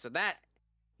 All right, so that,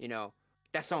 you know,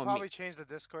 that's on me. Probably change the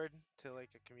Discord to like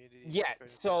a community. Yeah,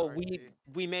 so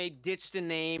we may ditch the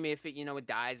name if it, you know, it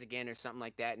dies again or something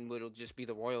like that, and it'll just be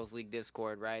the Royals League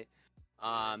Discord, right?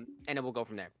 And then we'll go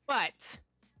from there. But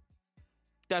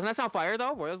doesn't that sound fire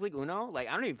though? Royals League Uno? Like,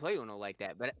 I don't even play Uno like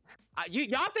that. But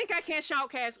y'all think I can't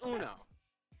shoutcast Uno?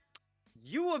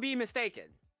 You will be mistaken.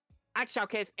 I can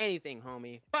shoutcast anything,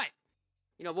 homie. But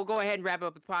you know, we'll go ahead and wrap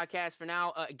up the podcast for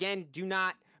now. Again, do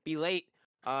not be late.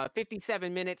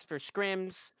 57 minutes for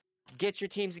scrims. Get your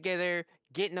teams together.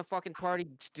 Get in a fucking party.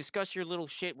 Discuss your little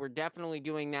shit. We're definitely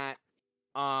doing that.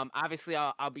 Obviously,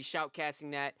 I'll be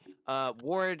shoutcasting that.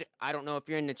 Ward, I don't know if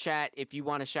you're in the chat. If you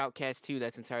want to shoutcast too,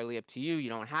 that's entirely up to you. You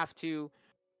don't have to.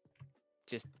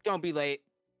 Just don't be late.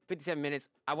 57 minutes.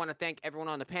 I want to thank everyone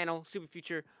on the panel.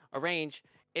 SuperFuture, Arrange,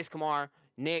 Izkimar,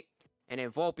 Nick, and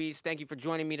then Vulpies. Thank you for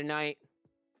joining me tonight.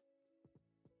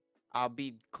 I'll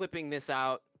be clipping this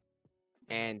out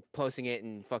and posting it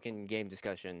in fucking game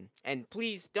discussion. And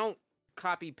please don't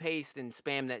copy, paste, and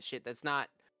spam that shit. That's not...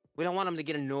 We don't want them to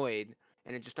get annoyed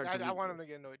and then just start... I want them to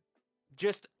get annoyed.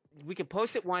 Just... We can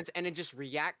post it once and then just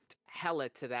react hella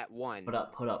to that one. Put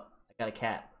up. I got a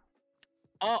cat.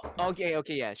 Oh, okay,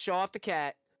 yeah. Show off the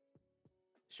cat.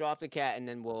 And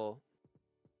then we'll...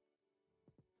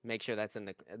 Make sure that's in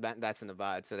the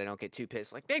VOD so they don't get too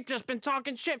pissed. Like, they've just been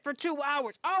talking shit for 2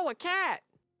 hours. Oh, a cat!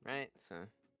 Right? So...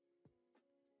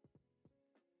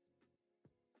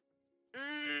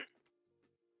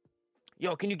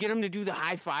 Yo, can you get him to do the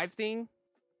high five thing?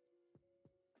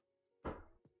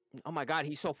 Oh my god,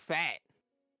 he's so fat.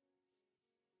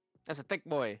 That's a thick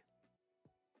boy.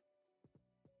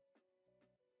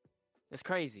 That's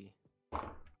crazy.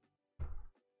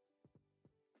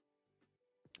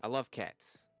 I love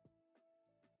cats.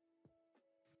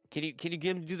 Can you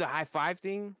get him to do the high five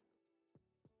thing?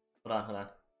 Hold on.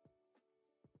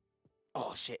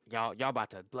 Oh shit, y'all about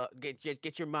to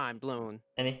get your mind blown.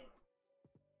 Any?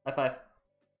 High five.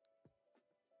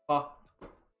 Oh.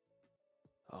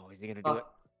 Oh, is he gonna do it?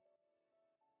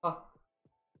 Oh.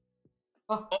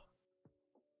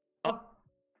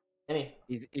 Any?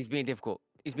 He's being difficult.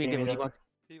 He's being difficult.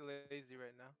 He's lazy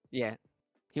right now. Yeah,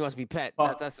 he wants to be pet.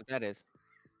 Oh. That's what that is.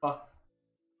 Oh.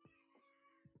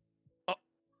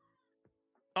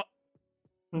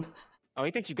 Oh,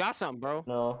 he thinks you got something, bro.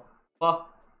 No. Oh,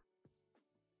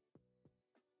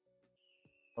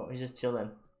 he's just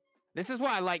chilling. This is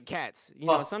why I like cats. You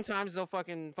know, sometimes they'll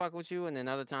fucking fuck with you, and then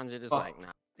other times they're just like,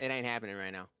 nah, it ain't happening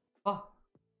right now.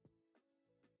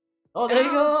 Oh, there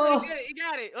you go. He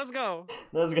got it. Let's go.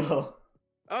 Let's go.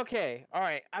 Okay. All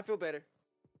right. I feel better.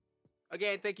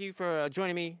 Again, thank you for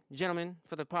joining me, gentlemen,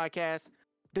 for the podcast.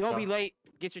 Don't be late.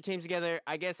 Get your teams together.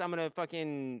 I guess I'm going to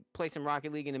fucking play some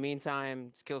Rocket League in the meantime.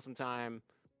 Just kill some time.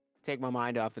 Take my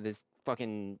mind off of this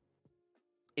fucking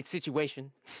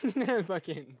situation.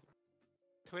 Fucking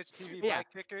Twitch TV bike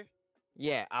kicker.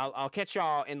 Yeah, I'll catch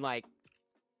y'all in like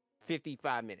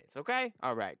 55 minutes, okay?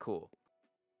 All right, cool.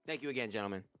 Thank you again,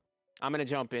 gentlemen. I'm going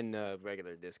to jump in the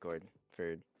regular Discord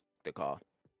for the call.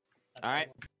 All right?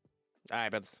 All right,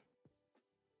 brothers.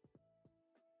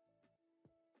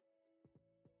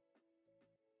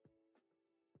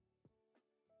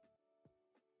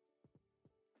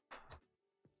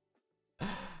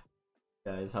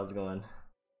 Guys, how's it going?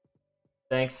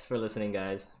 Thanks for listening,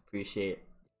 guys. Appreciate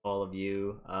all of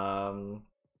you.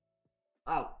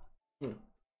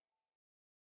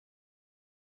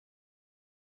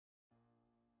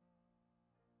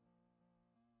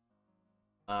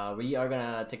 We are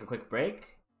gonna take a quick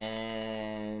break,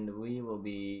 and we will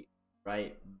be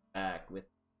right back with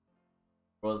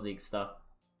World League stuff.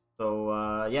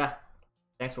 So yeah,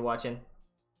 thanks for watching.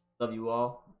 Love you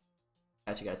all.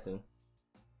 Catch you guys soon.